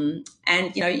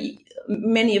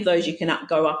 Many of those you can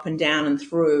go up and down and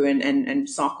through and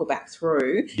cycle back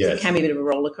through. Yes. So it can be a bit of a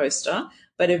roller coaster,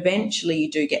 but eventually you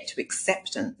do get to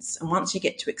acceptance. And once you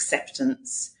get to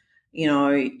acceptance,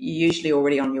 you're usually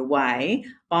already on your way.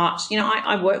 But,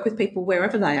 I work with people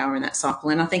wherever they are in that cycle.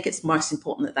 And I think it's most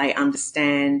important that they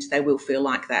understand they will feel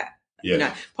like that.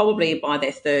 Yeah. Probably by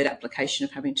their third application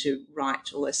of having to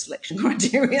write all those selection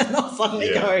criteria, they'll suddenly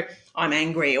go, I'm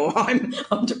angry, or I'm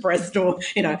depressed, or,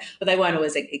 but they won't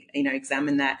always,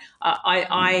 examine that.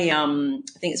 I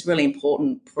think it's really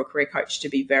important for a career coach to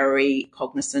be very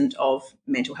cognizant of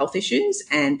mental health issues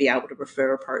and be able to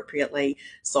refer appropriately.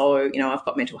 So, I've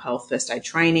got mental health first aid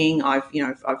training. I've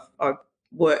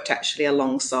worked actually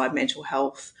alongside mental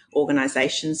health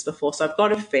organisations before, so I've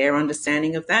got a fair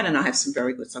understanding of that, and I have some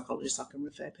very good psychologists I can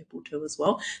refer people to as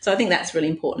well. So I think that's really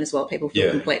important as well. People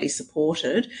feel completely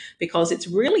supported, because it's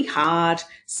really hard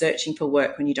searching for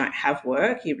work when you don't have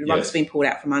work. Your rug's been pulled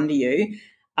out from under you.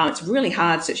 It's really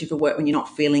hard searching for work when you're not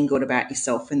feeling good about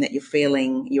yourself, and that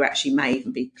you actually may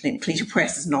even be clinically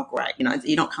depressed. Is not great.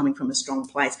 You're not coming from a strong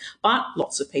place. But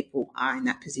lots of people are in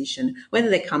that position,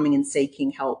 whether they're coming and seeking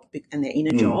help and they're in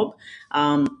a job,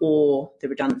 or the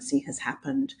redundancy has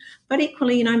happened. But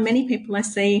equally, many people I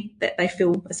see that they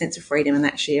feel a sense of freedom and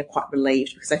actually are quite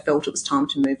relieved because they felt it was time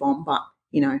to move on, but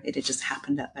it had just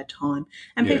happened at that time.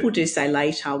 And people do say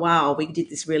later, wow, we did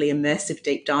this really immersive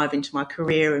deep dive into my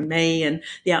career and me and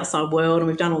the outside world, and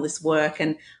we've done all this work,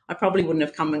 and I probably wouldn't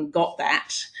have come and got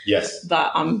that. Yes.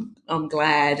 But I'm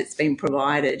glad it's been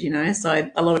provided, So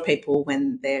a lot of people,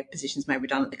 when their position's made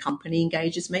redundant, the company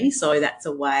engages me. So that's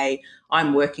a way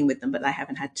I'm working with them, but they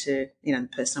haven't had to, the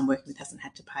person I'm working with hasn't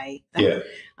had to pay that.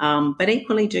 Yeah. But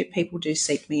equally, people do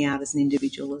seek me out as an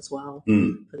individual as well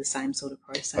for the same sort of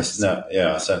process.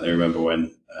 I certainly remember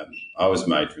when I was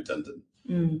made redundant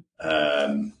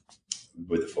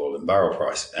with the fall in barrel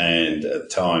price, and at the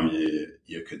time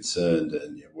you're concerned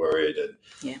and you're worried,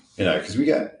 and because we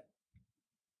get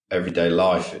everyday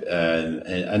life,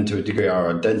 and to a degree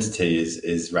our identity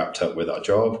is wrapped up with our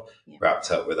job,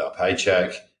 wrapped up with our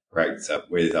paycheck, wrapped up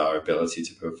with our ability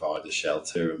to provide a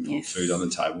shelter and put food on the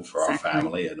table for our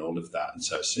family and all of that. And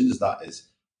so as soon as that is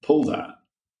pulled out,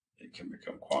 it can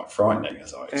become quite frightening,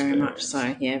 as I experience. Very much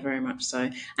so. Yeah, very much so.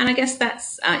 And I guess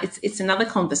that's it's another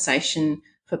conversation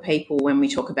for people when we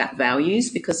talk about values,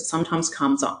 because it sometimes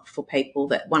comes up for people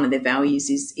that one of their values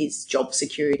is job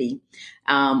security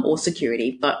or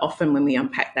security. But often when we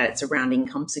unpack that, it's around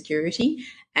income security.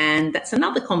 And that's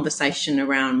another conversation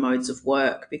around modes of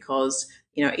work, because,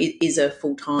 it is a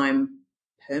full-time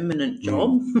permanent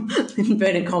job,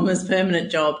 inverted commas, permanent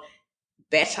job,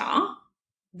 better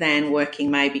than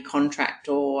working maybe contract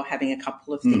or having a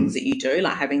couple of things that you do,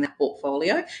 like having that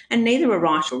portfolio. And neither are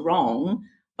right or wrong,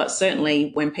 but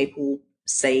certainly when people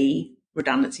see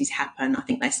redundancies happen, I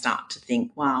think they start to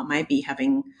think, wow, maybe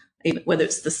having, whether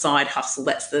it's the side hustle,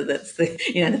 that's the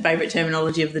the favourite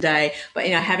terminology of the day, but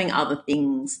having other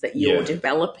things that you're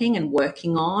developing and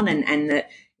working on, and that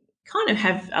kind of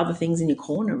have other things in your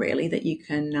corner really that you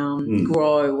can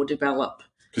grow or develop.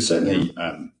 Because certainly,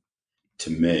 to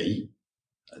me,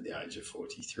 at the age of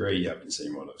 43, having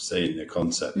seen what I've seen, the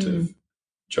concept of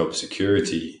job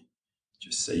security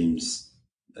just seems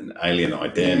an alien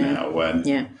idea now, when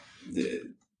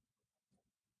the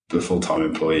full-time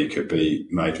employee could be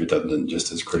made redundant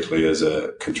just as quickly as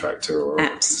a contractor or a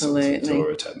consultant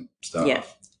or a temp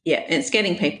staff. Yeah, and it's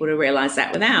getting people to realise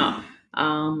that without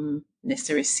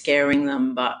necessarily scaring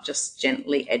them, but just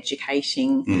gently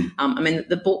educating. I mean,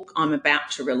 the book I'm about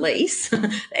to release,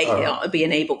 it'll be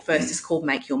an ebook first, is called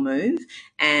Make Your Move,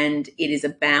 and it is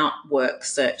about work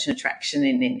search and attraction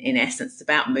in essence. It's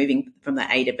about moving from the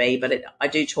A to B, but I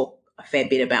do talk a fair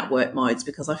bit about work modes,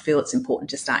 because I feel it's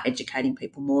important to start educating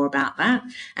people more about that,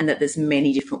 and that there's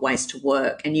many different ways to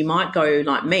work, and you might go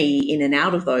like me in and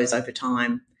out of those over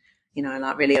time.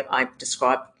 Like really, I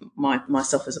describe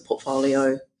myself as a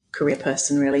portfolio career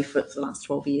person really for the last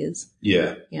 12 years.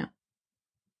 Yeah.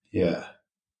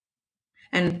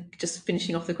 And just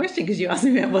finishing off the question, because you asked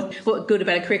me about what good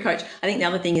about a career coach, I think the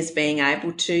other thing is being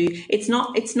able to, it's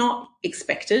not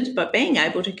expected, but being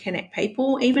able to connect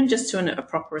people, even just to a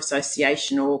proper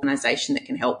association or organisation that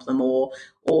can help them, or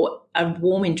a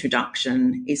warm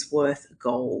introduction is worth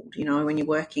gold. When you're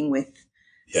working with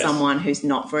someone who's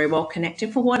not very well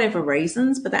connected for whatever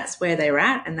reasons, but that's where they're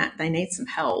at and that they need some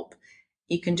help.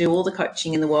 You can do all the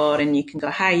coaching in the world and you can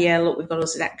go, hey, yeah, look, we've got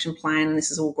this action plan and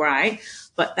this is all great.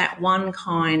 But that one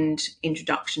kind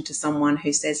introduction to someone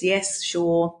who says, yes,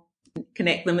 sure,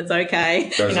 connect them, it's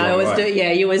okay. You're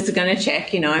always going to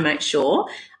check, make sure.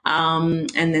 And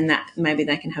then that maybe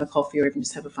they can have a coffee or even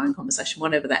just have a phone conversation,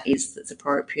 whatever that is that's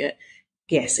appropriate.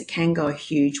 Yes, it can go a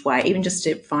huge way, even just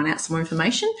to find out some more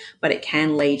information, but it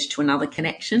can lead to another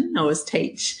connection. I always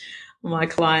teach my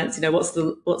clients,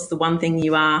 what's the one thing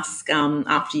you ask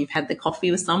after you've had the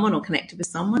coffee with someone or connected with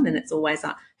someone, and it's always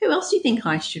like, who else do you think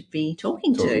I should be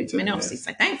talking to? I mean, obviously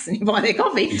say thanks and you buy their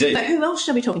coffee, Indeed. But who else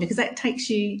should I be talking to? Because that takes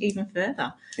you even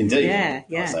further. Indeed. Yeah.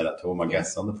 I say that to all my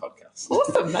guests on the podcast.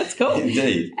 Awesome, that's cool.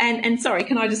 Indeed. And sorry,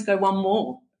 can I just go one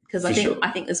more? Because I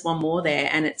think there's one more there,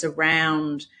 and it's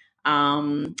around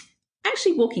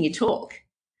actually walking your talk.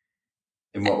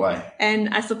 In what way? And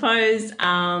I suppose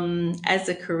as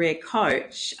a career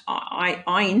coach,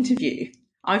 I interview.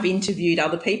 I've interviewed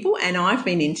other people and I've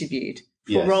been interviewed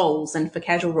for roles and for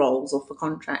casual roles or for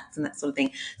contracts and that sort of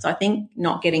thing. So I think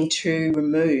not getting too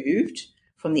removed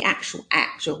from the actual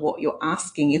act of what you're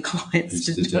asking your clients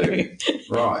to do.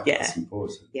 Right, that's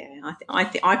important. Yeah,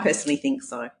 I personally think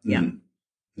so, yeah.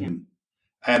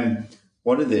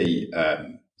 One of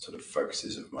the sort of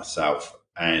focuses of myself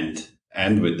and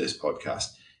with this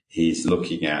podcast, he's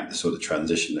looking at the sort of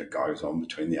transition that goes on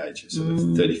between the ages of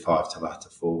 35 to latter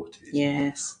 40s.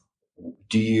 Yes.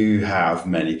 Do you have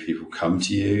many people come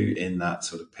to you in that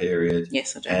sort of period?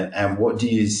 Yes, I do. And what do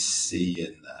you see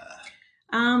in there?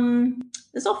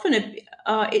 There's often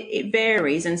it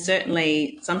varies, and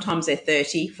certainly sometimes they're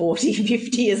 30, 40,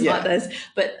 50 is like those,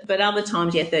 but other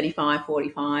times, 35,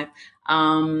 45.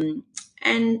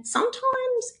 And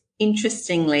sometimes,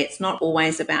 interestingly, it's not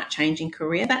always about changing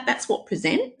career. That's what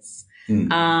presents.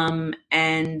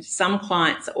 And some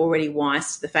clients are already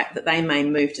wise to the fact that they may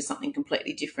move to something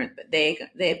completely different, but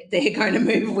they're going to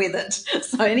move with it.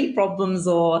 So any problems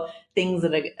or things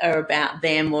that are about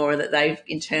them or that they've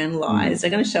internalized are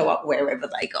going to show up wherever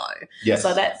they go. Yes.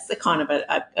 So that's the kind of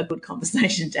a good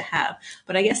conversation to have.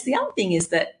 But I guess the other thing is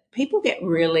that people get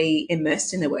really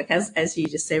immersed in their work, as you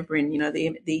just said, Bryn,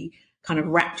 the kind of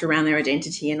wrapped around their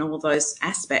identity and all of those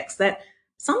aspects that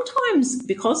sometimes,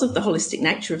 because of the holistic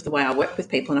nature of the way I work with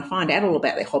people, and I find out all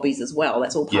about their hobbies as well,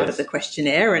 that's all part of the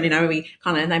questionnaire. And,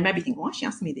 they maybe think, why is she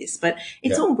asking me this? But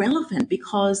it's all relevant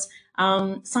because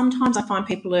sometimes I find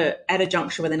people are at a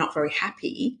juncture where they're not very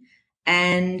happy,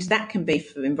 and that can be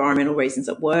for environmental reasons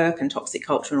at work and toxic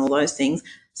culture and all those things.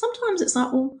 sometimes it's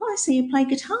like, well, I see you play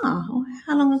guitar. Or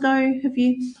how long ago have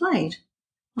you played?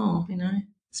 Oh,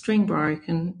 string broke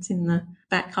and it's in the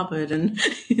back cupboard and,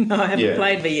 I haven't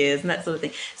played for years and that sort of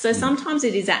thing. So sometimes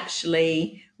it is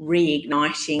actually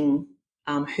reigniting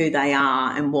who they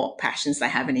are and what passions they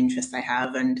have and interests they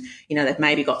have. And, they've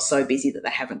maybe got so busy that they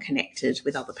haven't connected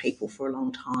with other people for a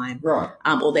long time. Right.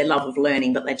 Or their love of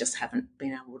learning, but they just haven't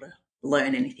been able to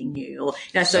learn anything new. Or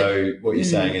so what you're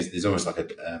saying is there's almost like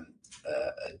a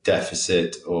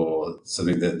deficit or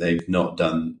something that they've not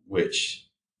done which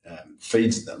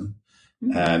feeds them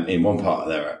in one part of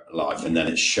their life, and then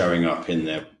it's showing up in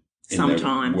their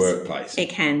workplace. It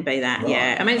can be that, right.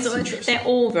 yeah. I mean, they're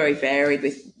all very varied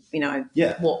with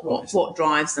what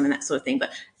drives them and that sort of thing.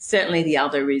 But certainly the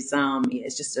other is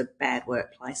it's just a bad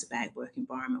workplace, a bad work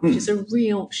environment, which is a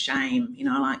real shame.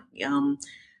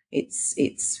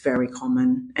 It's very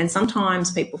common. And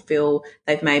sometimes people feel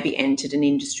they've maybe entered an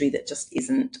industry that just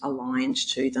isn't aligned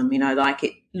to them. Like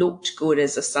it looked good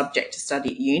as a subject to study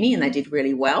at uni and they did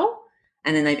really well.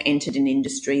 And then they've entered an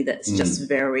industry that's just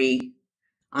very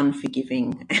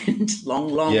unforgiving and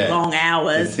long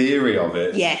hours. The theory of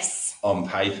it, yes, on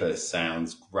paper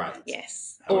sounds great.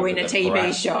 Yes, or in a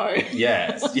TV show.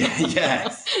 Yes,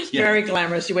 yes. Very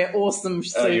glamorous. You wear awesome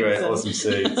suits. Oh, you wear awesome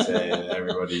suits and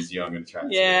everybody's young and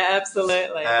attractive. Yeah,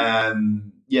 absolutely. But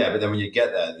then when you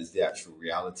get there, there's the actual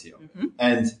reality of it.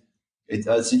 And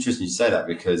it's interesting you say that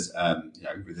because,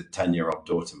 with a 10-year-old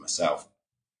daughter myself,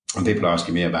 and people are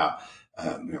asking me about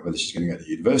whether she's going to go to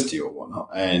university or whatnot.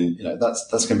 And, that's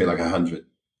going to be like 100.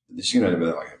 She's going to end up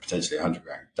with like potentially 100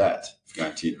 grand debt for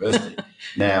going to university.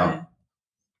 Now,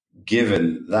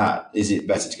 given that, is it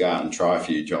better to go out and try a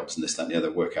few jobs and this, that, and the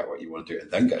other, work out what you want to do and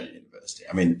then go to university?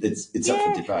 I mean, it's up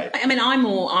for debate. I mean,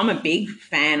 I'm a big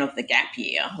fan of the gap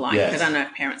year. I don't know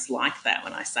if parents like that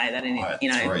when I say that. I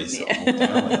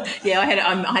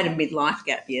had a midlife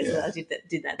gap year, so I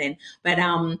did that then. But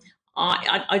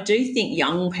I do think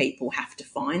young people have to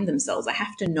find themselves. They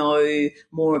have to know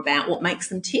more about what makes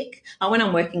them tick. When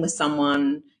I'm working with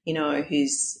someone,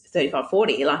 who's 35,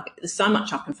 40, there's so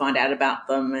much I can find out about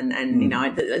them and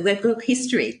they've got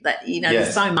history that,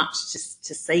 there's so much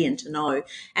to see and to know.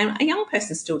 And a young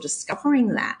person's still discovering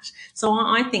that. So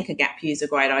I think a gap year is a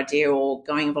great idea, or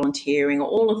going and volunteering, or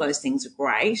all of those things are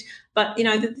great. But,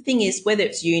 the thing is, whether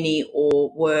it's uni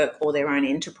or work or their own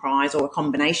enterprise or a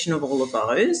combination of all of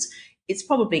those, it's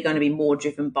probably going to be more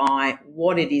driven by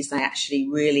what it is they actually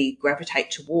really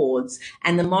gravitate towards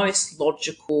and the most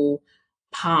logical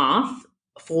path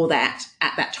for that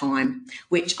at that time,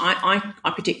 which I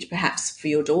predict perhaps for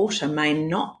your daughter may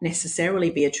not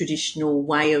necessarily be a traditional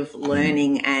way of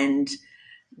learning and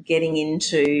getting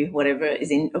into whatever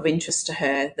is of interest to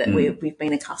her that we've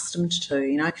been accustomed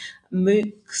to.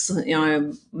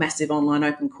 MOOCs, massive online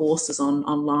open courses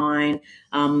online,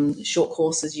 short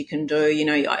courses you can do.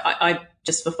 I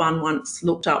just for fun once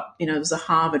looked up, it was a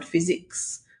Harvard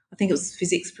physics, I think it was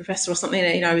physics professor or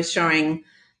something, was showing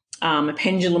a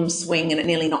pendulum swing and it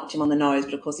nearly knocked him on the nose,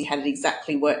 but of course he had it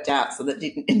exactly worked out so that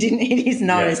it didn't hit his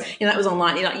nose. That was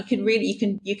online. You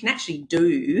can actually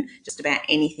do just about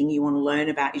anything you want to learn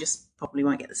about. You just probably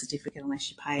won't get the certificate unless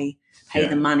you pay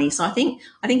the money. So I think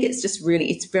it's just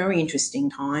it's very interesting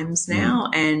times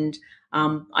now, and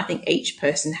I think each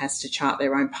person has to chart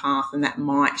their own path, and that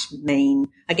might mean,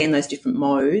 again, those different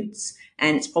modes.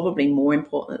 And it's probably more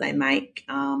important that they make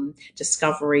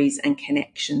discoveries and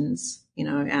connections,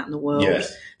 out in the world.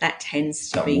 Yes. That tends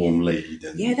to that be warm lead.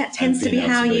 that tends to be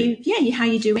how you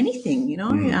do anything,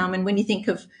 And when you think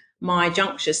of my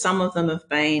junctures, some of them have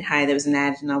been, hey, there was an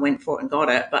ad and I went for it and got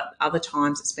it, but other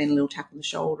times it's been a little tap on the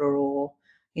shoulder, or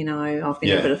I've been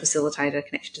able to facilitate a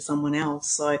connection to someone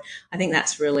else. So I think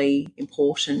that's really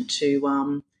important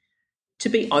to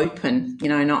be open,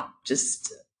 not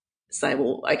just say,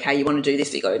 well, okay, you want to do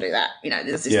this, you got to do that.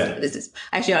 There's this.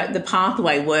 Actually, the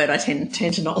pathway word I tend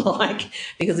to not like,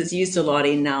 because it's used a lot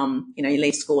in, you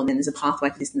leave school and then there's a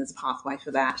pathway for this and there's a pathway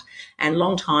for that. And a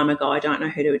long time ago, I don't know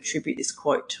who to attribute this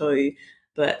quote to,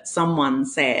 but someone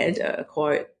said a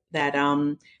quote that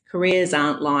careers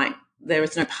aren't like, there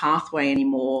is no pathway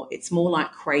anymore. It's more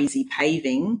like crazy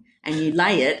paving, and you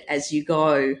lay it as you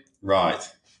go. Right.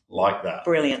 Like that.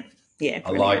 Brilliant. Yeah.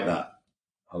 Brilliant.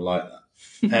 I like that.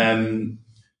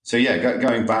 So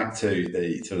going back to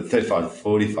the sort of 35 to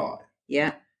 45.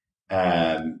 Yeah.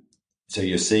 So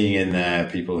you're seeing in there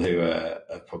people who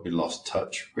have probably lost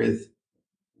touch with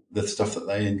the stuff that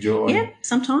they enjoy. Yeah,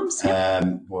 sometimes. Yeah.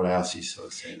 What else are you sort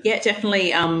of seeing? Yeah,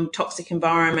 definitely toxic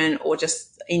environment, or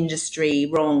just industry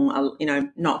wrong,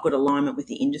 not good alignment with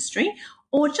the industry,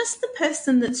 or just the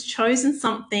person that's chosen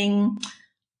something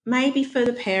maybe for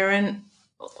the parent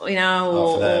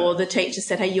or the teacher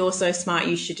said, hey, you're so smart,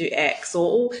 you should do X,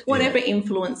 or whatever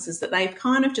influences that they've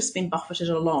kind of just been buffeted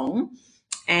along,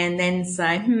 and then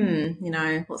say,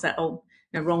 what's that old,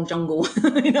 wrong jungle,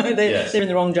 they're in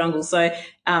the wrong jungle. So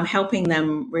helping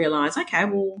them realise, okay,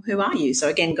 well, who are you? So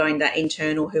again, going that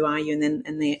internal, who are you,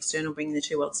 and the external, bringing the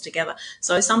two worlds together.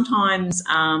 So sometimes,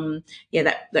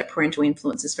 that parental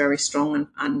influence is very strong,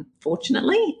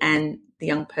 unfortunately, and the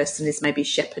young person is maybe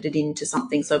shepherded into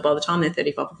something. So by the time they're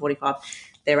 35 or 45,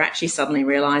 they're actually suddenly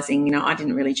realising, I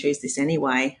didn't really choose this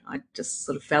anyway. I just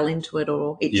sort of fell into it,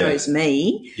 or it chose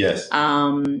me. Yes.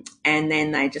 And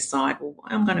then they decide, well,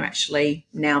 I'm going to actually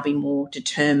now be more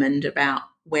determined about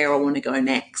where I want to go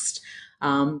next.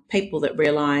 People that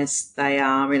realise they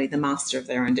are really the master of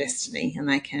their own destiny, and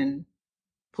they can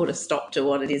put a stop to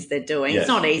what it is they're doing. Yes. It's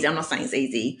not easy. I'm not saying it's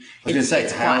easy. It's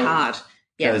quite hard.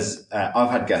 Because I've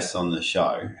had guests on the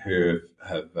show who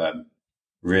have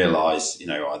realised,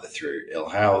 either through ill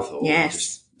health or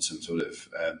just some sort of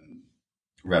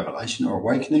revelation or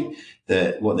awakening,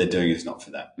 that what they're doing is not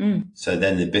for them. So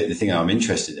then the thing I'm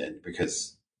interested in,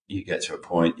 because you get to a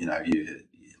point, you're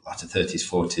latter 30s,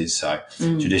 40s, so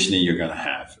traditionally you're going to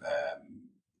have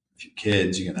a few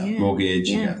kids, you're going to have mortgage,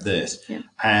 you're going to have this. Yeah.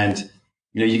 And,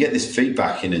 you get this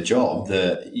feedback in a job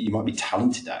that you might be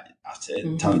talented at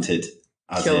it, talented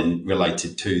as in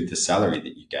related to the salary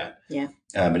that you get. Yeah.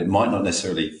 But it might not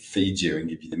necessarily feed you and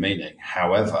give you the meaning.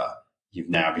 However, you've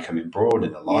now become embroiled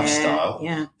in a lifestyle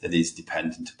that is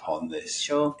dependent upon this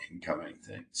incoming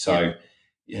thing. So,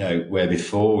 where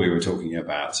before we were talking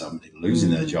about somebody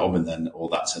losing their job and then all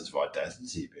that sense of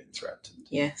identity being threatened.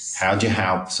 Yes. How do you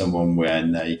help someone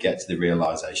when they get to the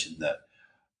realization that,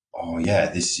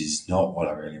 this is not what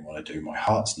I really want to do. My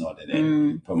heart's not in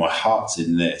it, but my heart's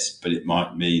in this, but it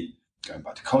might mean going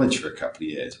back to college for a couple of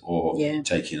years, or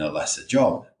taking a lesser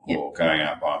job, or going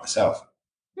out by myself.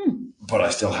 But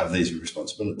I still have these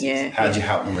responsibilities. Yeah, how do you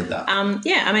help them with that?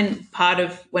 Part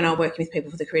of when I'm working with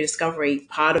people for the career discovery,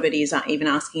 part of it is even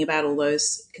asking about all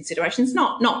those considerations,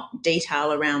 not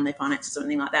detail around their finances or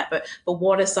anything like that, but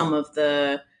what are some of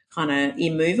the kind of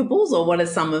immovables, or what are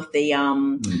some of the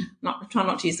try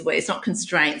not to use the word, it's not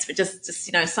constraints, but just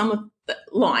some of the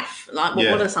life, like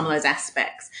what are some of those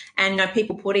aspects? And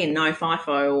people put in no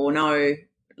FIFO or no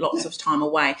lots of time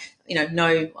away.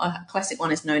 No, a classic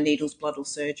one is no needles, blood or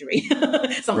surgery.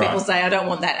 Some people say, I don't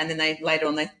want that. And then later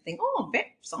on they think, vet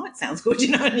science sounds good,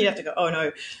 and you have to go, oh no,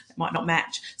 it might not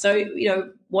match. So,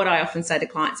 what I often say to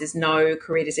clients is no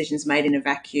career decisions made in a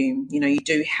vacuum. You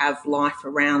do have life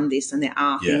around this, and there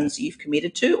are things you've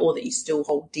committed to or that you still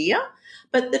hold dear.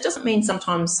 But that doesn't mean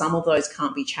sometimes some of those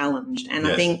can't be challenged. And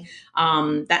I think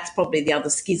that's probably the other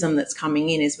schism that's coming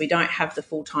in, is we don't have the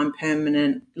full-time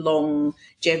permanent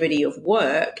longevity of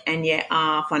work, and yet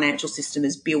our financial system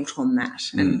is built on that,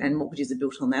 and mortgages are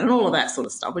built on that, and all of that sort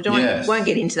of stuff. We won't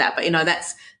get into that, but,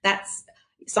 that's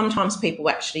sometimes people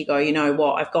actually go,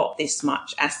 what, I've got this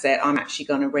much asset, I'm actually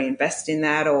going to reinvest in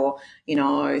that. Or,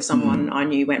 someone I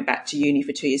knew went back to uni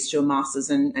for 2 years to do a master's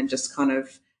and just kind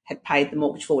of had paid the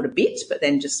mortgage forward a bit, but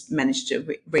then just managed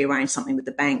to rearrange something with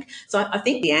the bank. So I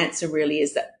think the answer really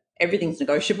is that everything's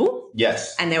negotiable.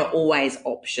 Yes. And there are always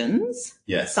options.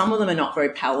 Yes. Some of them are not very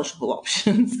palatable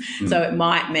options. So it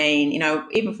might mean,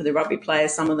 even for the rugby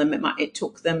players, some of them, it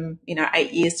took them,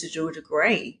 8 years to do a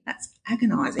degree. That's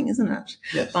agonising, isn't it?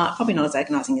 Yes. But probably not as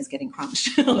agonising as getting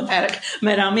crunched on the paddock.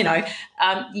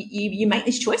 But, you make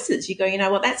these choices. You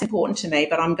go, that's important to me,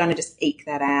 but I'm going to just eke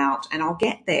that out and I'll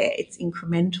get there. It's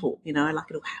incremental, like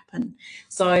it'll happen.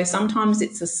 So sometimes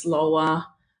it's a slower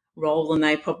role than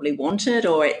they probably wanted,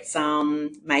 or it's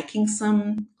making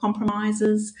some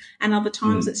compromises, and other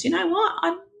times it's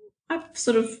I've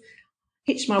sort of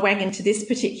hitched my wagon to this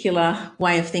particular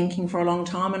way of thinking for a long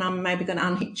time, and I'm maybe going to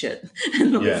unhitch it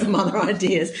and look at some other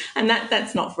ideas. And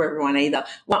that's not for everyone either.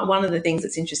 One of the things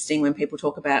that's interesting when people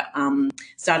talk about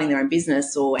starting their own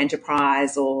business or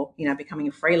enterprise, or becoming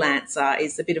a freelancer,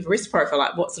 is a bit of a risk profile.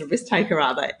 Like, what sort of risk taker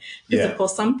are they? Because of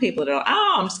course some people are like,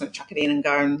 I'm just going to chuck it in and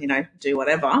go and do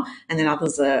whatever, and then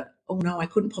others are, oh no, I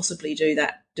couldn't possibly do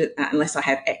that unless I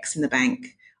have X in the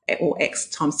bank, or X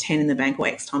times 10 in the bank, or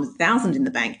X times 1,000 in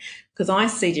the bank. Because I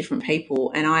see different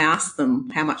people and I ask them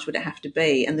how much would it have to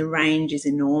be, and the range is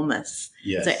enormous.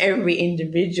 Yes. So every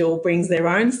individual brings their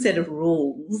own set of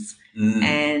rules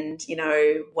and,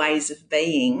 ways of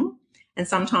being. And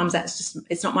sometimes that's just,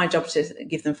 it's not my job to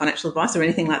give them financial advice or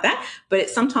anything like that, but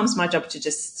it's sometimes my job to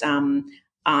just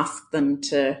ask them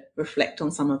to reflect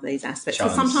on some of these aspects.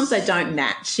 Because sometimes they don't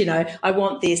match. I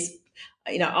want this,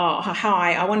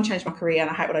 hi, I want to change my career and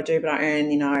I hate what I do, but I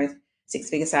earn,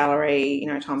 6-figure salary,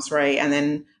 times 3. And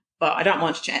then but I don't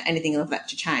want anything of that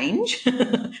to change.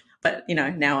 But,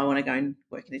 now I want to go and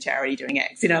work in a charity doing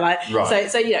X,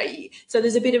 Right. So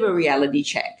there's a bit of a reality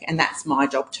check, and that's my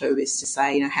job too, is to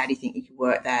say, how do you think you could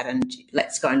work that? And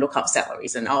let's go and look up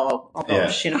salaries, and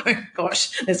gosh,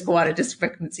 gosh, there's quite a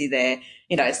discrepancy there,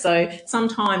 So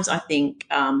sometimes I think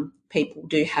people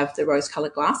do have the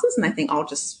rose-coloured glasses and they think, I'll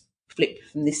just flip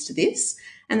from this to this,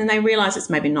 and then they realise it's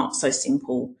maybe not so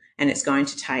simple and it's going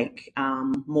to take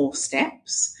more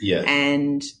steps. Yes.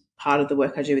 And part of the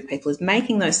work I do with people is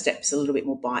making those steps a little bit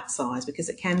more bite-sized, because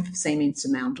it can seem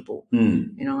insurmountable,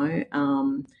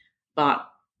 but,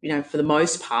 for the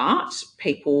most part,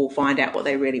 people find out what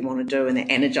they really want to do and they're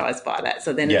energised by that.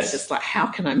 So then It's just like, how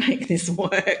can I make this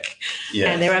work? Yes.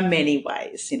 And there are many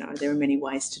ways,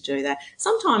 to do that.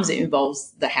 Sometimes it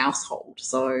involves the household.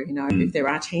 So, if there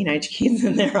are teenage kids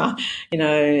and there are,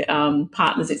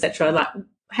 partners, etc., like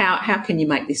how can you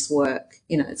make this work?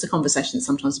 It's a conversation that's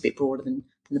sometimes a bit broader than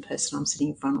the person I'm sitting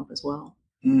in front of as well.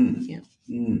 Yeah.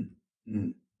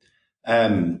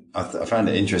 I found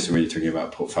it interesting when you're talking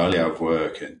about portfolio of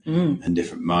work and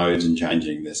different modes and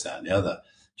changing this, that and the other.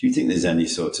 Do you think there's any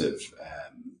sort of,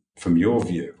 from your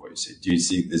view of what you said, do you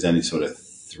see there's any sort of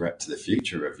threat to the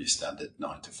future of your standard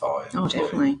 9 to 5? Oh,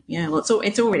 definitely. Yeah. Well,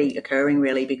 it's already occurring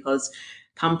really, because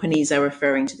companies are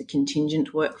referring to the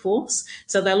contingent workforce.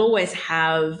 So they'll always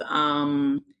have,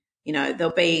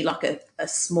 there'll be like a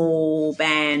small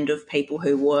band of people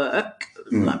who work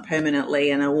like permanently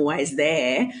and are always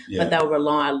there, but they'll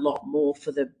rely a lot more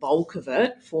for the bulk of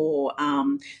it for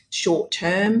short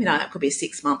term. That could be a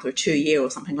 6 month or a 2 year or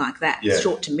something like that. Yeah.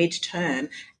 Short to mid term.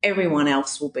 Everyone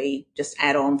else will be just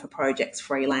add on for projects,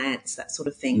 freelance, that sort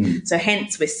of thing. So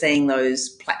hence we're seeing those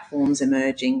platforms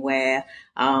emerging where,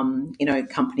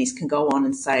 companies can go on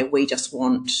and say, we just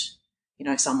want,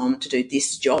 someone to do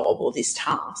this job or this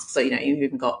task. So, you've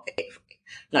even got,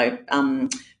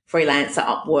 Freelancer,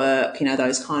 Upwork,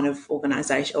 those kind of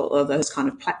organisation or those kind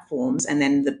of platforms. And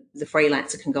then the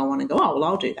freelancer can go on and go, oh, well,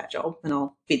 I'll do that job and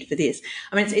I'll bid for this.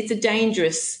 I mean, it's a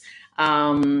dangerous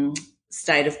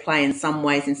state of play in some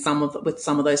ways with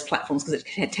some of those platforms, because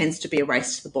it tends to be a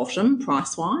race to the bottom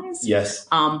price-wise. Yes.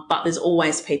 But there's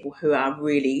always people who are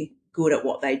really good at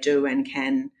what they do and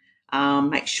can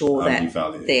make sure that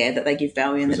they give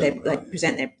value and that they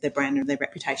present their brand and their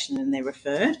reputation and they're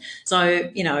referred. So,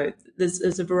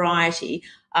 there's a variety.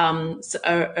 So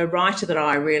a writer that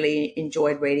I really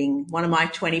enjoyed reading, one of my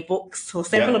 20 books, or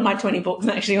several of my 20 books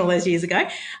actually all those years ago,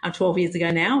 12 years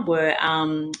ago now, were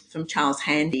from Charles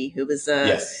Handy, who was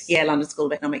a London School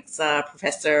of Economics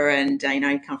professor, and,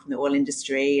 come from the oil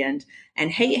industry. And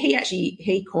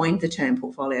he coined the term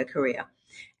portfolio career.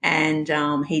 And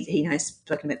he's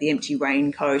spoken about the empty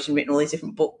raincoat and written all these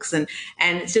different books, and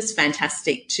it's just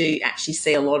fantastic to actually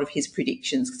see a lot of his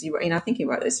predictions, because I think he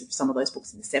wrote some of those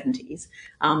books in the 70s,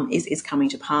 is coming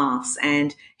to pass.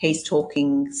 And he's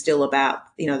talking still about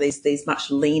these much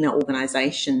leaner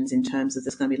organisations in terms of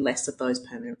there's going to be less of those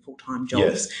permanent full-time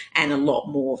jobs and a lot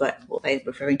more of what they're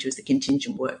referring to as the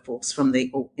contingent workforce from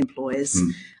the employers'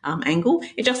 angle.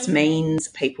 It just means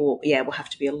people will have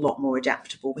to be a lot more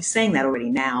adaptable. We're seeing that already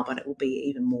now, but it will be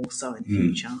even more so in the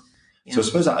future. So I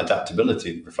suppose that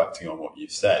adaptability, reflecting on what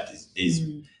you've said, is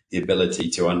the ability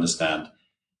to understand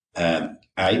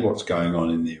what's going on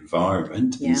in the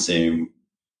environment and seeing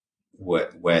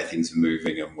where things are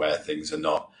moving and where things are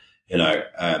not.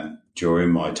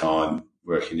 During my time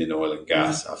working in oil and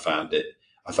gas, I found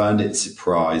it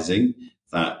surprising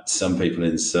that some people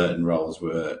in certain roles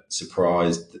were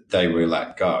surprised that they were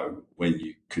let go when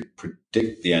you could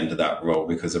predict the end of that role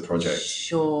because the project.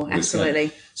 Sure,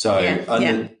 absolutely.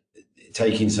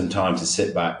 Taking some time to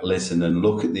sit back, listen, and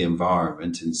look at the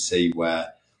environment and see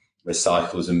where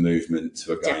cycles and movements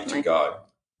were going to go.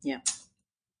 Yeah.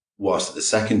 Whilst at the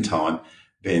second time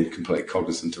being completely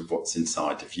cognizant of what's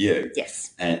inside of you.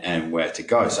 Yes. And where to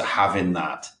go. So having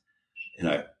that,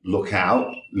 look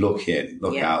out, look in,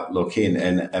 look out, look in,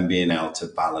 and being able to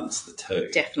balance the two.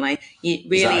 Definitely.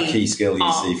 Is that a key skill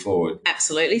you see forward?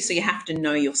 Absolutely. So you have to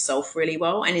know yourself really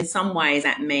well. And in some ways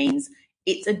that means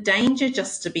it's a danger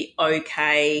just to be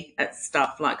okay at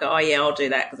stuff like, oh, yeah, I'll do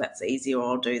that because that's easy, or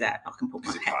I'll do that. I can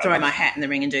throw my hat in the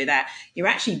ring and do that. You're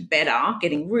actually better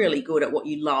getting really good at what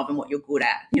you love and what you're good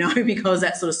at, because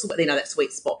that sort of, that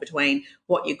sweet spot between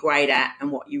what you're great at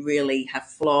and what you really have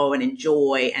flow and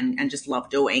enjoy and just love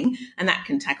doing. And that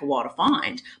can take a while to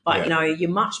find. But,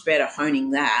 you're much better honing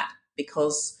that,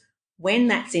 because when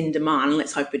that's in demand,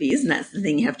 let's hope it is, and that's the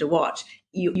thing you have to watch,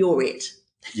 you're it.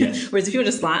 Yes. Whereas if you're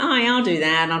just like, oh, yeah, I'll do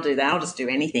that and I'll do that, I'll just do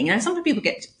anything. Some people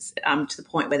get to the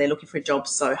point where they're looking for a job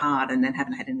so hard and then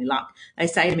haven't had any luck. They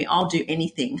say to me, I'll do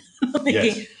anything. I'm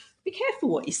thinking, be careful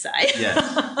what you say.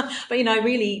 Yes. But,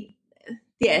 really,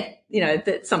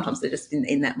 that sometimes they're just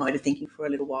in that mode of thinking for a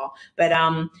little while. But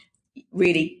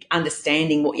really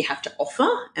understanding what you have to offer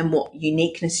and what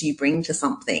uniqueness you bring to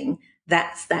something,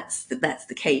 that's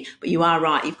the key. But you are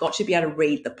right, you've got to be able to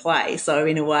read the play. So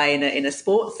in a way, in a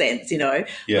sports sense, Yeah.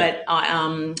 But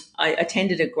I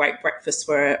attended a great breakfast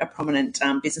where a prominent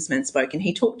businessman spoke, and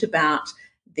he talked about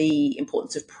the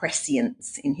importance of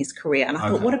prescience in his career. And I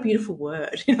thought, what a beautiful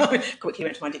word, quickly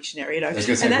went to my dictionary, I was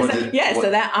going to say,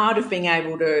 so that art of being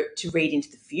able to read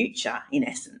into the future, in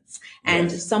essence.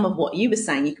 And some of what you were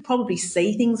saying, you could probably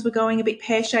see things were going a bit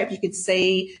pear-shaped. You could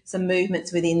see some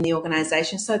movements within the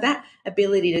organisation. So that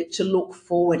ability to look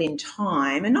forward in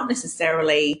time and not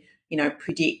necessarily,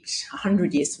 predict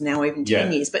 100 years from now or even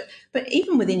 10 years, but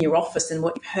even within your office and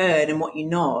what you've heard and what you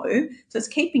know. So it's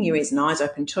keeping your ears and eyes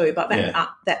open too, but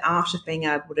that art of being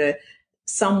able to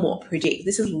somewhat predict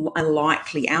this is a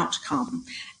likely outcome.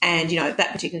 And,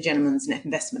 that particular gentleman's an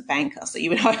investment banker, so you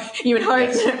would hope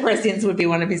that prescience would be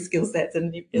one of his skill sets,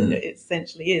 and it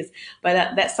essentially is.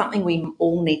 But that's something we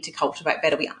all need to cultivate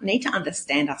better. We need to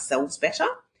understand ourselves better.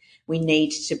 We need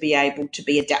to be able to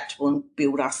be adaptable and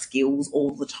build our skills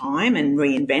all the time and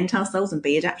reinvent ourselves and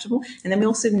be adaptable. And then we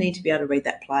also need to be able to read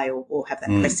that play or have that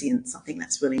prescience. I think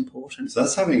that's really important. So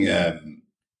that's having, and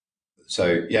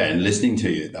listening to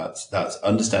you, that's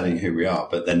understanding who we are,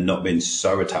 but then not being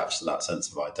so attached to that sense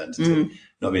of identity,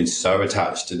 not being so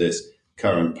attached to this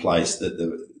current place that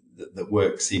the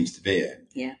work seems to be in.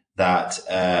 Yeah. That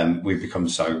we've become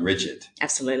so rigid.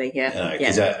 Absolutely, yeah.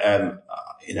 Because,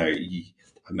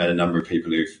 I've met a number of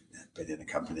people who've been in a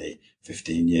company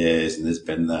 15 years and there's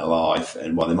been their life,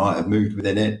 and while they might have moved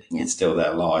within it, it's still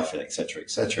their life, and et cetera, et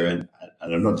cetera. And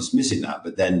I'm not dismissing that,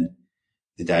 but then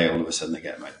the day all of a sudden they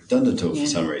get made redundant or for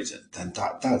some reason, then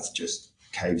that's just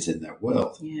caves in their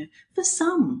world. Yeah, for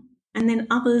some. And then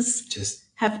others just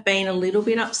have been a little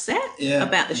bit upset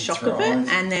about the shock of it,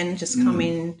 and then just come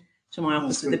in to my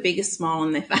office with the biggest smile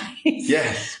on their face.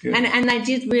 Yes, good. And they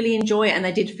did really enjoy it, and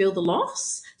they did feel the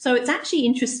loss. So it's actually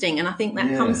interesting, and I think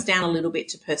that comes down a little bit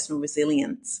to personal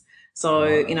resilience. So,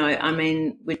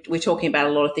 we're talking about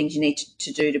a lot of things you need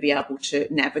to do to be able to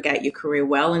navigate your career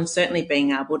well, and certainly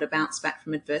being able to bounce back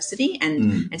from adversity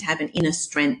and to have an inner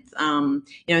strength.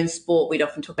 In sport, we'd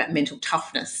often talk about mental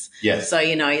toughness. Yes. So,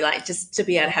 just to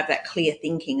be able to have that clear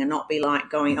thinking and not be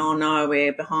like going, oh, no,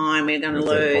 we're behind, we're going to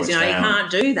lose. You can't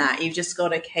do that. You've just got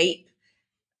to keep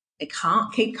calm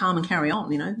and carry on,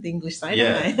 the English say,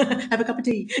 don't they? Have a cup of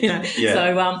tea, I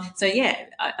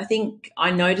think I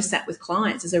noticed that with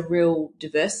clients, there's a real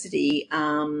diversity,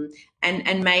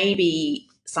 and maybe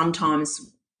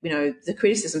sometimes, the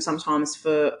criticism sometimes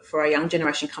for our young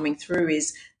generation coming through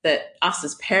is that us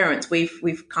as parents,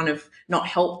 we've kind of not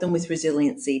helped them with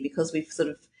resiliency because we've sort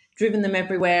of driven them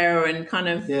everywhere and kind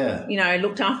of,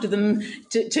 looked after them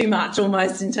too much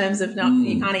almost, in terms of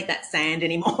you can't eat that sand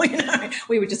anymore.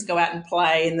 We would just go out and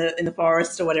play in the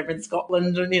forest or whatever in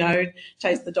Scotland and,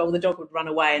 chase the dog. The dog would run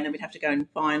away and then we'd have to go and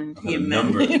find him. A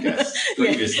number of guests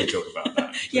previously talk about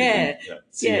that.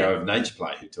 CEO of Nature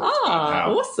Play, who talks about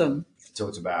how awesome.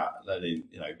 Talked about learning,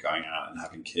 going out and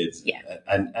having kids,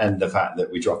 and the fact that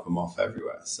we drop them off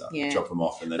everywhere. So drop them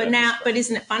off, and then. But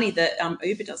isn't it funny that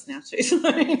Uber does now too?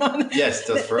 Yes, it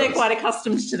does for us. They're quite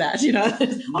accustomed to that,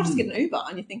 I'll just get an Uber,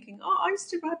 and you're thinking, I used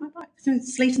to ride my bike through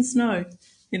sleet and snow,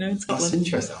 in Scotland. That's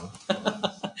interesting.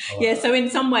 So in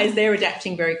some ways they're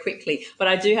adapting very quickly. But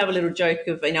I do have a little joke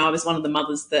of, I was one of the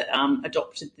mothers that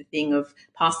adopted the thing of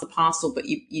pass the parcel, but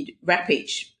you'd wrap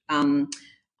each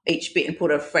bit and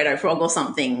put a Freddo frog or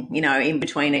something, in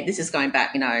between it. This is going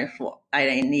back,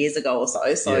 18 years ago or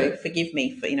so. So forgive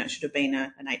me for, it should have been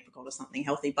an apricot or something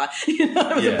healthy, but it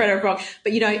was a Freddo frog.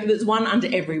 But, it was one under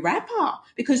every wrapper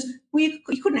because you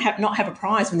couldn't not have a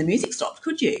prize when the music stopped,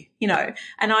 could you?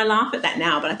 And I laugh at that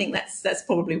now, but I think that's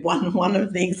probably one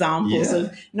of the examples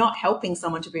of not helping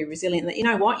someone to be resilient, that,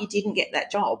 you didn't get that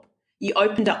job. You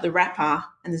opened up the wrapper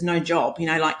and there's no job,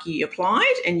 like you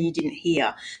applied and you didn't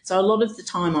hear. So a lot of the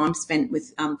time I'm spent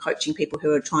with coaching people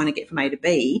who are trying to get from A to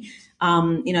B,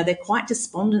 they're quite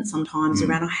despondent sometimes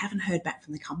around, I haven't heard back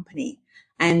from the company.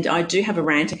 And I do have a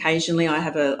rant occasionally. I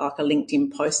have a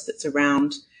LinkedIn post that's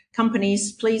around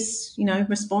companies, please,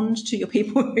 respond to your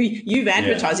people who you've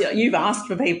advertised. You've asked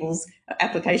for people's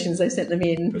applications, they've sent them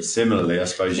in. But similarly, I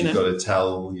suppose you've got to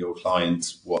tell your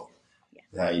clients what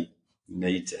they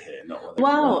need to hear, not what they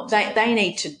want. They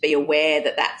need to be aware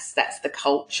that that's the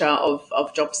culture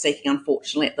of job seeking,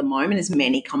 unfortunately, at the moment, as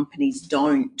many companies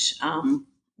don't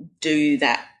do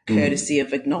that courtesy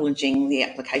of acknowledging the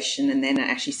application and then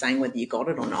actually saying whether you got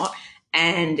it or not.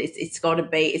 And it's got to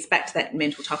be, it's back to that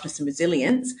mental toughness and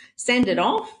resilience. Send it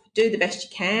off, do the best you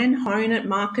can, hone it,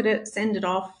 market it, send it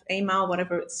off, email,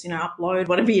 whatever it's, upload,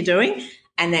 whatever you're doing,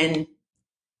 and then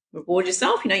reward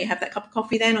yourself. You have that cup of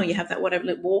coffee then, or you have that whatever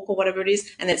little walk or whatever it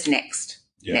is, and it's next.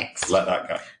 Yeah, next. Let that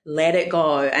go. Let it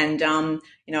go. And,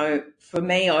 for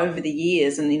me over the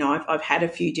years, and, I've had a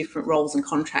few different roles and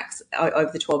contracts over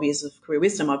the 12 years of career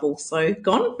wisdom. I've also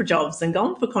gone for jobs and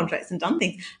gone for contracts and done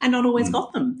things and not always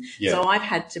got them. Yeah. So I've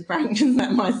had to practice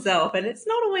that myself, and it's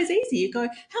not always easy. You go,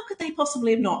 how could they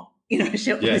possibly have not,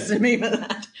 shortlisted me for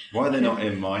that? Why are they not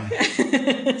in my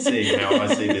seeing how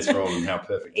I see this role and how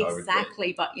perfect I would be?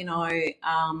 Exactly. But,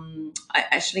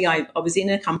 I was in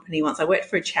a company once. I worked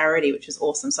for a charity, which was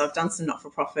awesome. So I've done some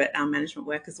not-for-profit management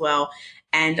work as well.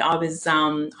 And I was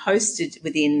hosted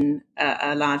within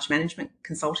a large management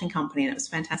consulting company, and it was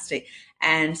fantastic.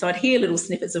 And so I'd hear little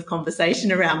snippets of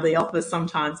conversation around the office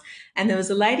sometimes. And there was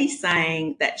a lady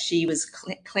saying that she was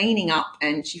cleaning up,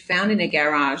 and she found in her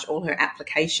garage all her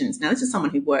applications. Now, this is someone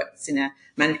who works in a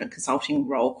management consulting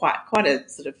role, quite a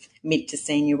sort of mid to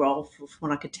senior role from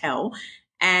what I could tell.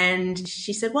 And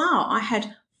she said, wow, I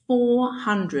had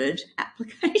 400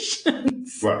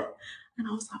 applications. Right. And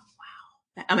I was like,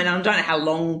 wow. I mean, I don't know how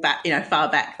long back, far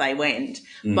back they went,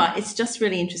 but it's just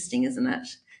really interesting, isn't it?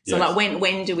 So yes. like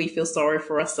when do we feel sorry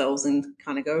for ourselves and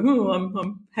kind of go, oh,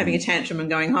 I'm having a tantrum and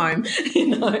going home?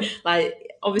 Like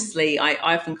obviously I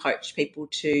often coach people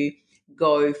to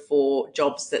go for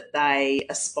jobs that they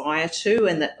aspire to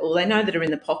and that, or they know that are in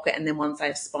the pocket, and then ones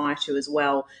they aspire to as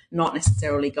well, not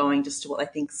necessarily going just to what they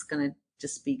think is going to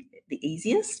just be the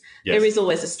easiest. Yes. There is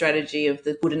always a strategy of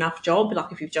the good enough job.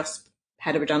 Like if you've just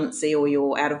had a redundancy or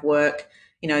you're out of work,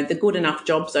 the good enough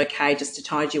job's okay just to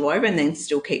tide you over, and then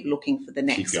still keep looking for the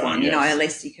next one, yes. At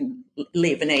least you can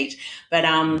live and eat. But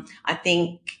I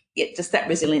think just that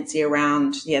resiliency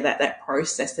around, that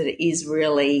process, that it is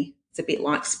really, it's a bit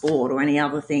like sport or any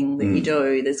other thing that you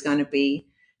do. There's going to be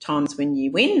times when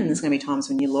you win and there's going to be times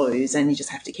when you lose, and you just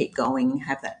have to keep going,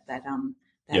 have that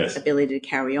yes. ability to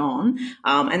carry on.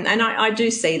 And I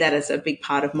do see that as a big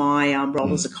part of my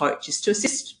role as a coach, is to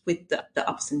assist with the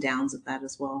ups and downs of that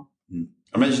as well.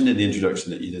 I mentioned in the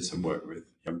introduction that you did some work with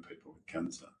young people with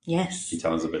cancer. Yes. Can you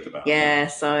tell us a bit about that? Yeah,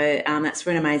 so that's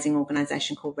for an amazing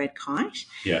organisation called Red Kite.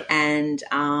 Yeah. And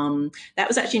that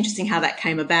was actually interesting how that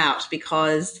came about,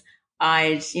 because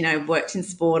I'd, worked in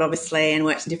sport, obviously, and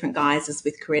worked in different guises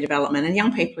with career development, and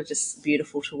young people are just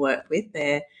beautiful to work with.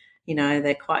 They're,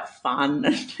 they're quite fun,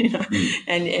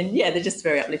 and they're just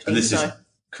very uplifting. And this is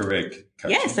career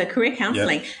coaching? Yeah, so career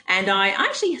counselling. Yeah. And I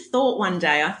actually thought one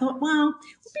day, well, it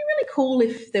would be really cool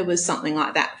if there was something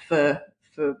like that for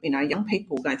young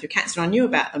people going through cancer. And I knew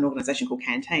about an organisation called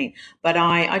Canteen, but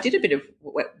I did a bit of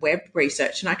web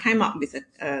research, and I came up with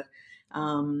a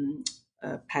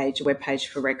web page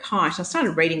for Red Kite. I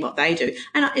started reading what they do,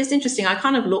 and it's interesting. I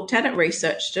kind of looked at it,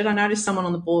 researched it. I noticed someone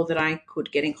on the board that I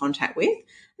could get in contact with,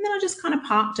 and then I just kind of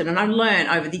parked it. And I learned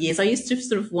over the years, I used to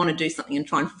sort of want to do something and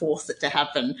try and force it to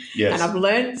happen. Yes. And I've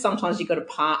learned sometimes you've got to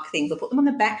park things or put them on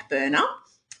the back burner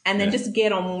and then just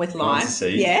get on with life. Plant a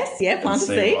seed. Yes, plant a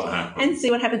seed and see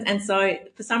what happens. And so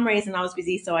for some reason I was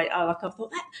busy, so I thought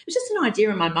that it was just an idea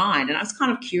in my mind, and I was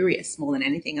kind of curious more than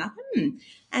anything.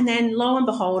 And then lo and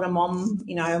behold, I'm on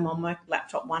my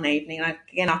laptop one evening.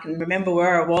 And I can remember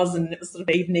where I was, and it was sort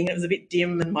of evening. It was a bit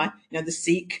dim, and my, the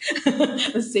Seek,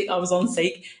 I was on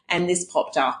Seek, and this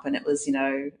popped up, and it was,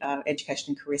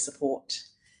 education and career support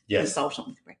consultant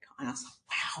with Red Kite. And I was like,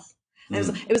 wow. And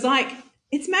it was like,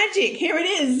 it's magic. Here it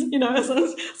is,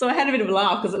 So I had a bit of a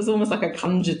laugh, because it was almost like I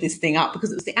conjured this thing up,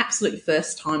 because it was the absolute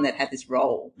first time they'd had this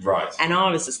role. Right. And I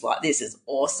was just like, this is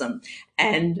awesome.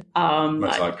 And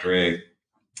much like career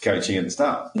coaching at the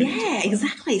start. Yeah,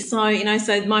 exactly. So,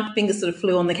 so my fingers sort of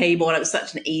flew on the keyboard. It was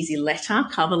such an easy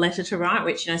cover letter to write,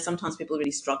 which, sometimes people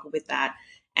really struggle with that.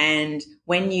 And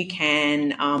when you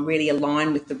can really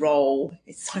align with the role,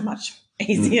 it's so much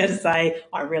easier to say,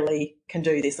 I really can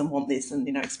do this and want this, and,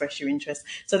 express your interest.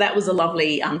 So that was a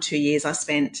lovely 2 years I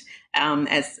spent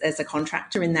as a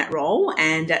contractor in that role,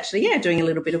 and actually, doing a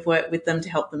little bit of work with them to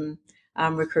help them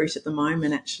recruit at the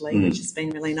moment, actually, which has been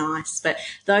really nice. But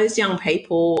those young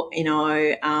people,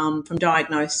 from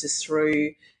diagnosis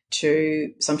through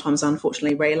to sometimes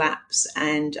unfortunately relapse,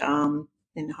 and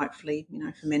then hopefully,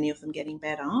 for many of them getting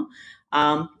better,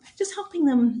 just helping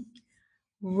them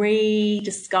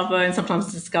rediscover and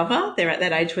sometimes discover. They're at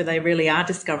that age where they really are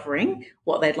discovering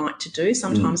what they'd like to do.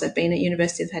 Sometimes they've been at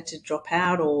university, they've had to drop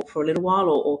out or for a little while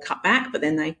or cut back, but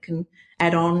then they can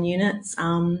add on units.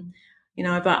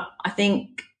 But I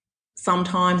think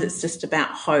sometimes it's just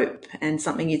about hope, and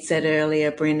something you'd said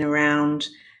earlier, Bryn, around,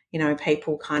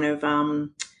 people kind of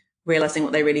realising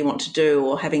what they really want to do,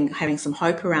 or having some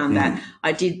hope around that.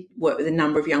 I did work with a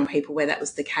number of young people where that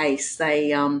was the case.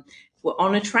 They were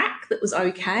on a track that was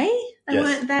okay. They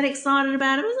weren't that excited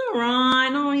about it. It was all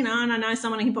right. Oh, and I know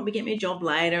someone who can probably get me a job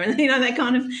later, and that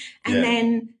kind of. And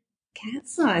then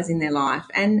cancer is in their life,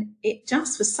 and it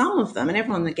just, for some of them, and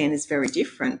everyone again is very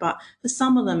different, but for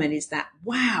some of them it is that,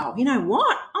 wow, you know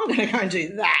what, I'm going to go and do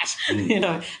that, and it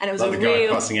was like a the real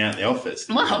guy passing out the office.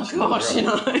 Oh gosh,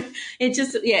 it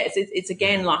just it's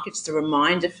again like it's just a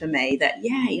reminder for me that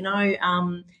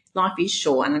life is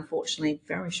short, and unfortunately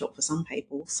very short for some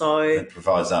people. So it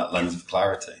provides that lens of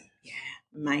clarity.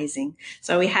 Amazing.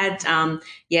 So we had,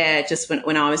 just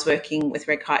when I was working with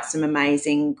Red Kite, some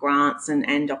amazing grants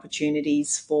and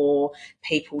opportunities for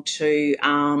people to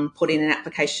put in an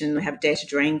application. We have a Dare to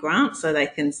Dream grant, so they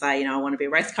can say, I want to be a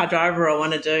race car driver, or I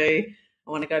want to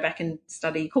go back and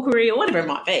study cookery, or whatever it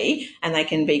might be, and they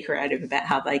can be creative about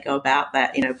how they go about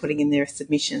that, putting in their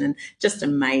submission. And just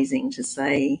amazing to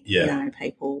see,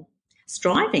 people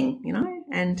striving,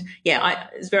 and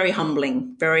it's very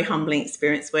humbling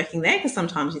experience working there, because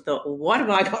sometimes you thought, well, what have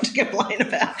I got to complain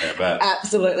about?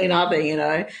 Absolutely nothing,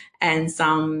 and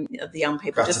some of the young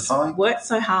people just worked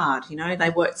so hard, they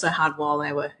worked so hard while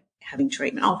they were having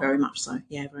treatment. Oh, very much so.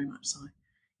 Yeah, very much so.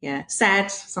 Yeah.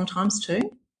 Sad sometimes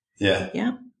too. Yeah.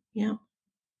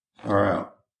 All right.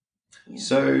 Yeah.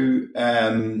 So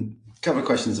a couple of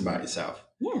questions about yourself.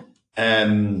 Yeah.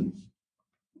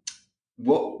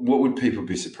 What would people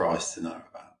be surprised to know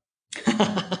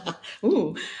about?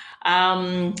 Ooh.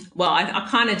 Well, I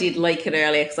kind of did leak it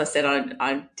earlier, because I said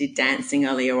I did dancing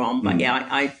earlier on, but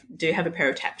I do have a pair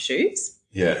of tap shoes.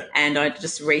 Yeah. And I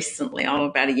just recently,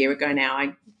 about a year ago now,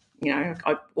 I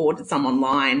ordered some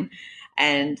online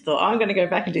and thought, I'm going to go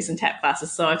back and do some tap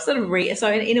classes. So I've sort of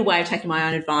in a way, I've taken my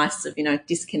own advice of,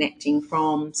 disconnecting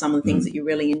from some of the things that you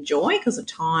really enjoy because of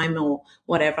time or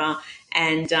whatever.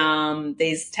 And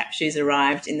these tap shoes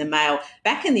arrived in the mail.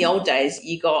 Back in the old days,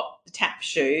 you got the tap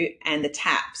shoe and the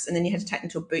taps, and then you had to take them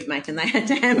to a bootmaker, and they had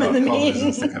to hammer them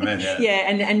in. To come in. Yeah,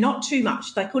 and not too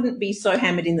much. They couldn't be so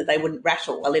hammered in that they wouldn't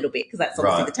rattle a little bit, because that's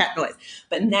obviously the tap noise.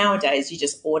 But nowadays, you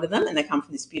just order them, and they come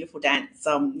from this beautiful dance,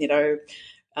 online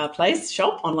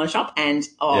shop, and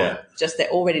just they're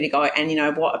all ready to go. And you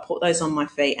know what? I put those on my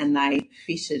feet, and they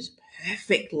fitted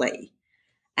perfectly.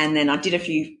 And then I did a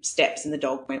few steps, and the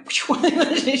dog went.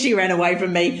 She ran away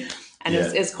from me, and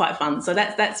it was quite fun. So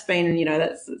that's been,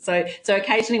 that's so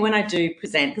occasionally when I do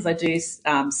present, because I do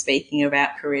speaking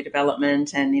about career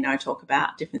development and talk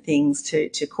about different things to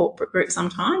corporate groups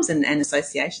sometimes and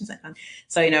associations.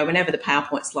 So whenever the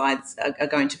PowerPoint slides are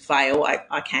going to fail,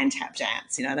 I can tap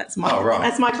dance. That's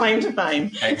my claim to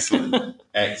fame. Excellent.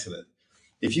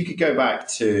 If you could go back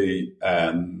to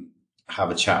have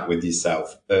a chat with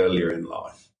yourself earlier in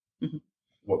life,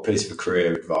 what piece of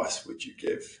career advice would you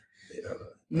give?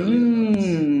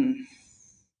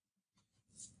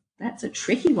 That's a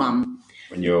tricky one.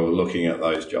 When you're looking at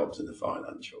those jobs in the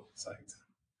financial sector.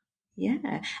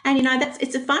 Yeah. And,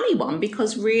 it's a funny one,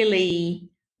 because really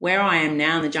where I am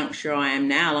now, in the juncture I am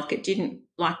now, it didn't,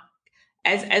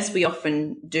 as we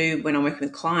often do when I'm working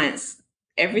with clients,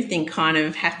 everything kind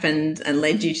of happened and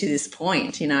led you to this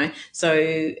point,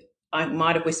 So I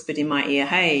might have whispered in my ear,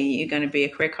 hey, you're going to be a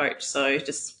career coach, so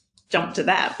just jump to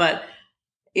that. But,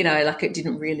 it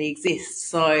didn't really exist.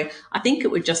 So I think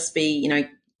it would just be,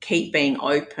 keep being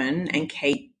open and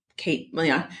keep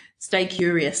stay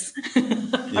curious.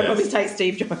 I'd probably take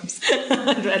Steve Jobs'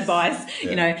 advice,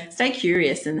 stay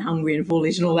curious and hungry and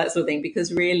foolish and all that sort of thing,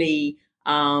 because really,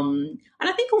 and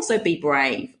I think also be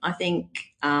brave. I think,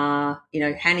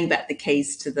 handing back the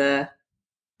keys to the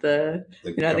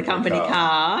company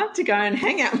car to go and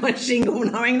hang out my shingle,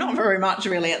 knowing not very much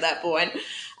really at that point,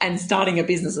 and starting a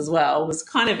business as well was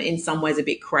kind of in some ways a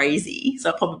bit crazy. So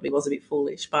it probably was a bit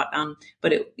foolish, but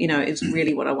it, it was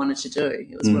really what I wanted to do.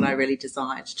 It was what I really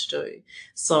desired to do.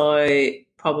 So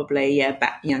probably,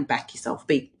 back yourself,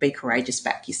 be courageous,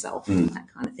 back yourself, that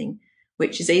kind of thing,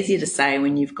 which is easier to say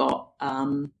when you've got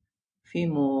a few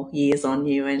more years on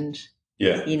you and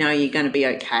you're going to be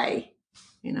okay,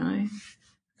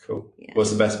 Cool. Yeah.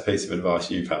 What's the best piece of advice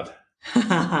you've had?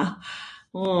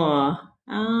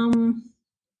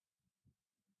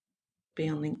 Be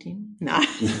on LinkedIn? No.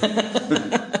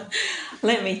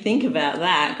 Let me think about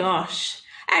that. Gosh.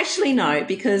 Actually, no,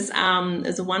 because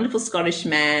there's a wonderful Scottish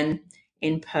man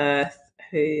in Perth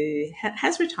who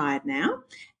has retired now,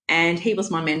 and he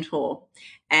was my mentor.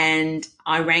 And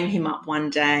I rang him up one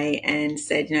day and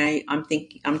said, I'm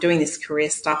doing this career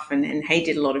stuff, and he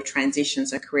did a lot of transition,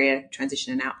 so career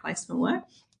transition and outplacement work.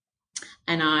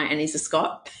 And he's a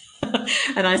Scot.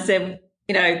 And I said,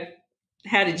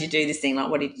 how did you do this thing? Like,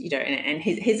 what did you do? And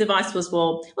his advice was,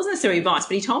 well, it wasn't necessarily advice,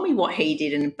 but he told me what he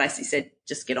did and basically said,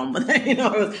 just get on with it, it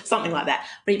was something like that.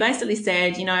 But he basically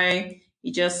said,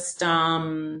 you just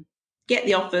get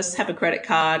the office, have a credit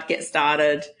card, get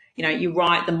started. You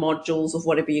write the modules of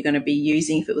whatever you're going to be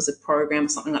using, if it was a program or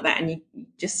something like that, and you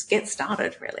just get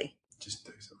started, really. Just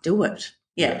do something. Do it.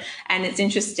 Yeah. And it's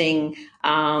interesting,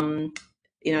 I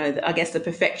guess the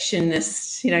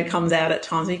perfectionist, comes out at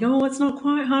times. You go, oh, it's not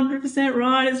quite 100%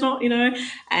 right. It's not,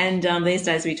 And these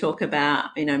days we talk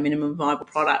about, minimum viable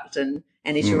product and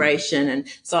iteration. And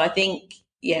so I think,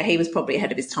 he was probably ahead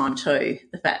of his time too.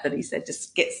 The fact that he said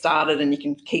just get started and you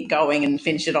can keep going and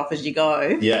finish it off as you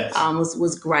go. Yes.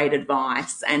 Was great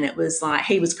advice. And it was like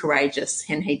he was courageous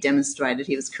and he demonstrated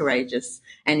he was courageous.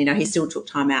 And, he still took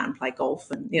time out and played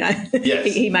golf and, yes.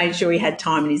 he made sure he had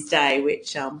time in his day,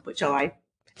 which I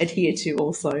adhere to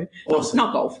also. Awesome.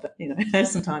 Not golf, but, have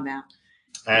some time out.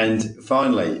 And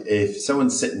finally, if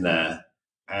someone's sitting there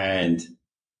and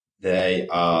they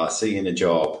are sitting in a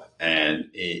job and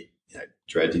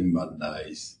dreading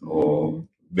Mondays or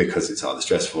because it's either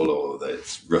stressful or that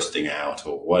it's rusting out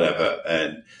or whatever,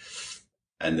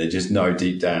 and they just know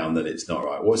deep down that it's not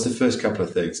right. What's the first couple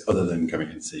of things, other than coming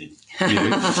and seeing you,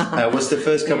 what's the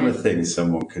first couple of things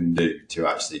someone can do to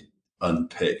actually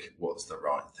unpick what's the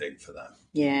right thing for them?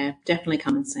 Yeah, definitely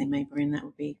come and see me, Bryn. That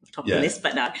would be top of the list.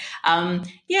 But no,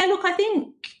 look, I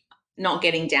think not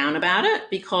getting down about it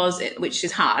which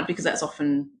is hard because that's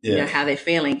often how they're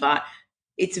feeling, but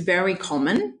it's very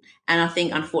common. And I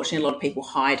think, unfortunately, a lot of people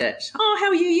hide it. Oh, how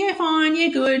are you? Yeah, fine. Yeah,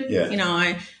 good.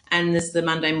 Yeah. And there's the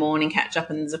Monday morning catch up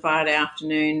and there's a Friday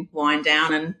afternoon wind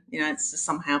down and, it's just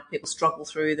somehow people struggle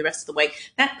through the rest of the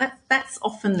week. That's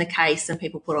often the case and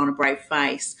people put on a brave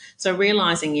face. So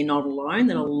realising you're not alone,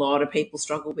 that a lot of people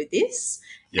struggle with this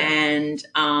and,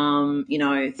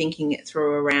 thinking it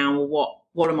through around, well,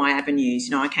 what are my avenues?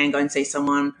 I can go and see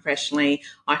someone professionally.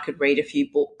 I could read a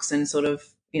few books and sort of,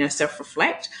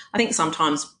 self-reflect. I think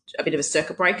sometimes a bit of a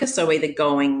circuit breaker. So either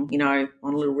going,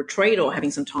 on a little retreat or having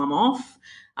some time off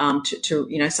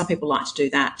some people like to do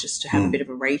that just to have a bit of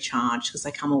a recharge because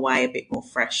they come away a bit more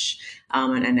fresh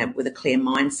and with a clear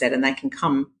mindset, and they can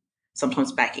come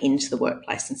sometimes back into the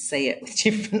workplace and see it with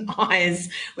different eyes,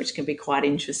 which can be quite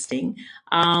interesting.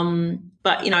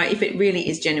 But, if it really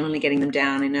is genuinely getting them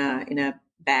down in a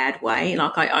bad way,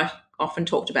 like I often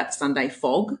talked about the Sunday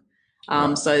fog. So,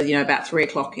 about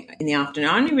 3:00 in the afternoon,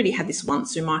 I only really had this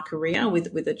once in my career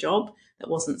with a job that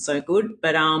wasn't so good.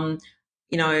 But, around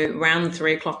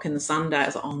 3:00 in the Sunday, I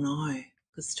was like, oh no,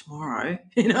 because tomorrow,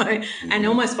 and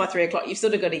almost by 3:00, you've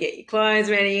sort of got to get your clothes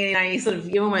ready,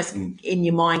 you're almost in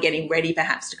your mind getting ready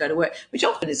perhaps to go to work, which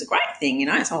often is a great thing,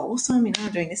 it's awesome,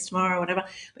 I'm doing this tomorrow, whatever.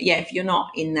 But yeah, if you're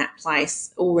not in that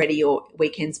place already, your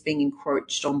weekend's being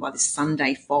encroached on by this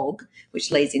Sunday fog,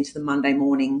 which leads into the Monday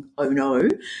morning, oh no,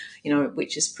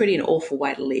 which is pretty an awful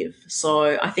way to live.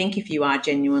 So I think if you are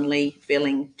genuinely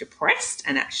feeling depressed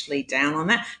and actually down on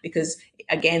that, because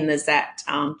again, there's that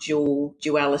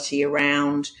duality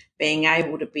around being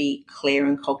able to be clear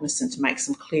and cognizant to make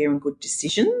some clear and good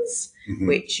decisions,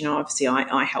 which, obviously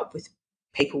I help with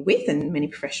people with and many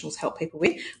professionals help people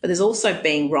with, but there's also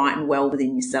being right and well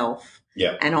within yourself.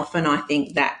 Yeah. And often I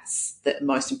think that's the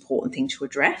most important thing to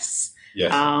address.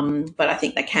 Yes. But I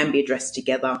think they can be addressed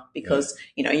together because,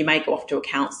 you may go off to a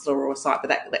counsellor or a site, but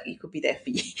that you could be there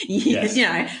for years,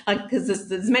 because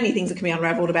there's many things that can be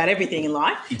unravelled about everything in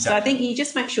life. Exactly. So I think you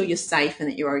just make sure you're safe and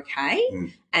that you're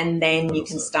okay, and then you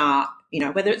can start,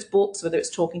 whether it's books, whether it's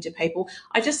talking to people.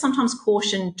 I just sometimes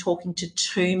caution talking to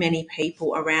too many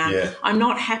people around, I'm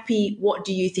not happy, what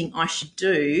do you think I should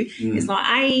do? It's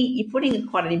like, you're putting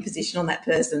quite an imposition on that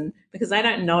person because they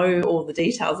don't know all the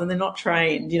details and they're not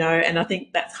trained, and I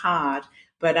think that's hard.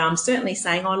 But certainly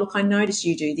saying, oh, look, I noticed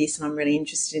you do this and I'm really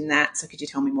interested in that, so could you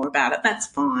tell me more about it? That's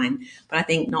fine. But I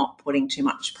think not putting too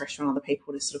much pressure on other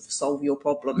people to sort of solve your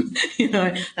problem,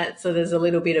 so there's a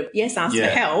little bit of, yes, ask for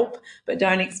help, but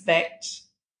don't expect,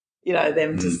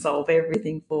 them to solve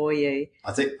everything for you.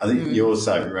 I think you're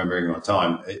also, remembering my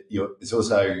time, it's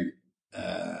also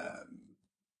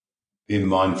being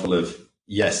mindful of,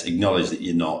 yes, acknowledge that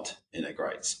you're not in a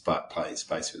great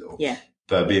space with it all. Yeah.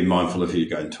 But being mindful of who you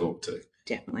go and talk to.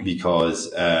 Definitely. Because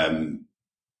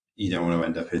you don't want to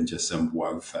end up in just some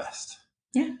woe fest.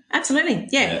 Yeah, absolutely.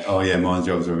 Yeah. My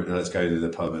job's let's go to the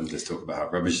pub and just talk about how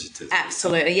rubbish it is.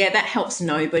 Absolutely. Yeah, that helps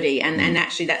nobody. And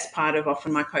actually that's part of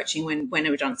often my coaching when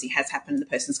a redundancy has happened, the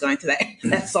person's going through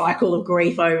that cycle of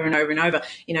grief over and over and over.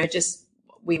 Just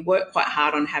we work quite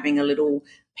hard on having a little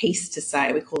piece to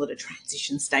say. We call it a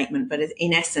transition statement. But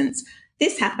in essence,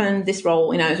 this happened, this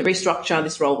role, restructure,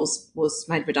 this role was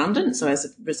made redundant. So as a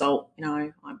result,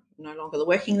 I'm no longer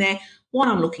working there. What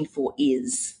I'm looking for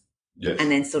is, Yes.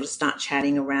 And then sort of start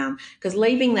chatting around, because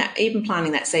leaving that, even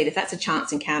planting that seed, if that's a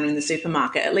chance encounter in the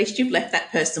supermarket, at least you've left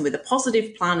that person with a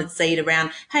positive planted seed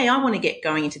around, hey, I want to get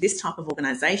going into this type of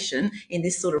organisation in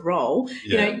this sort of role.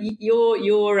 Yeah.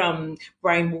 Your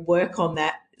brain will work on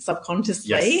that subconsciously,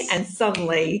 Yes. and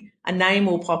suddenly a name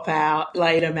will pop out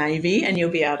later maybe, and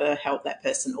you'll be able to help that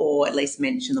person or at least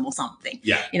mention them or something.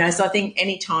 Yeah. So I think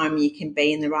anytime you can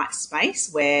be in the right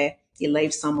space where you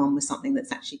leave someone with something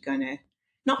that's actually going to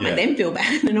not make them feel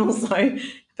bad and also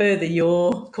further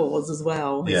your cause as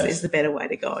well is the better way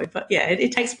to go. But,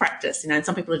 it takes practice, and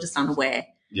some people are just unaware.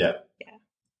 Yeah.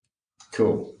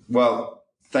 Cool. Well,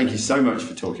 thank you so much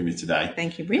for talking to me today.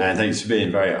 Thank you, Bryn. And thanks for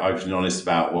being very open and honest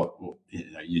about what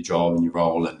your job and your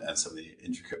role and some of the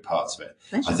intricate parts of it.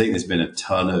 Pleasure. I think there's been a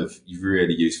ton of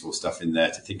really useful stuff in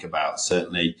there to think about,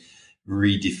 certainly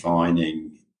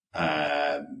redefining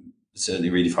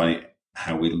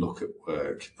how we look at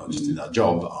work, not just in our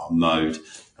job, but our mode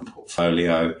and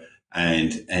portfolio,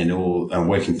 and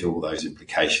working through all those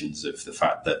implications of the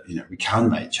fact that we can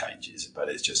make changes, but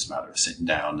it's just a matter of sitting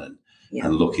down and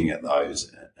looking at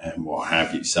those and what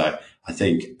have you. So I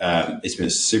think it's been a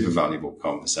super valuable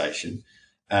conversation.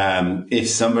 If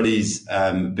somebody's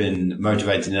been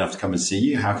motivated enough to come and see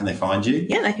you, how can they find you?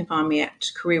 Yeah, they can find me at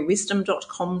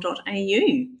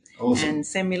careerwisdom.com.au. Awesome. And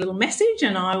send me a little message,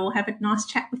 and I will have a nice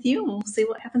chat with you, and we'll see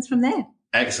what happens from there.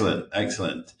 Excellent.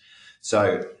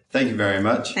 So thank you very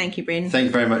much. Thank you, Bryn. Thank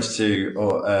you very much to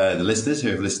all, the listeners who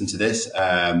have listened to this.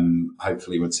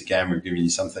 Hopefully, once again, we've given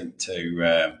you something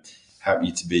to help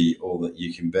you to be all that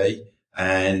you can be.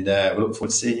 And we look forward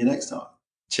to seeing you next time.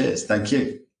 Cheers. Thank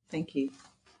you. Thank you.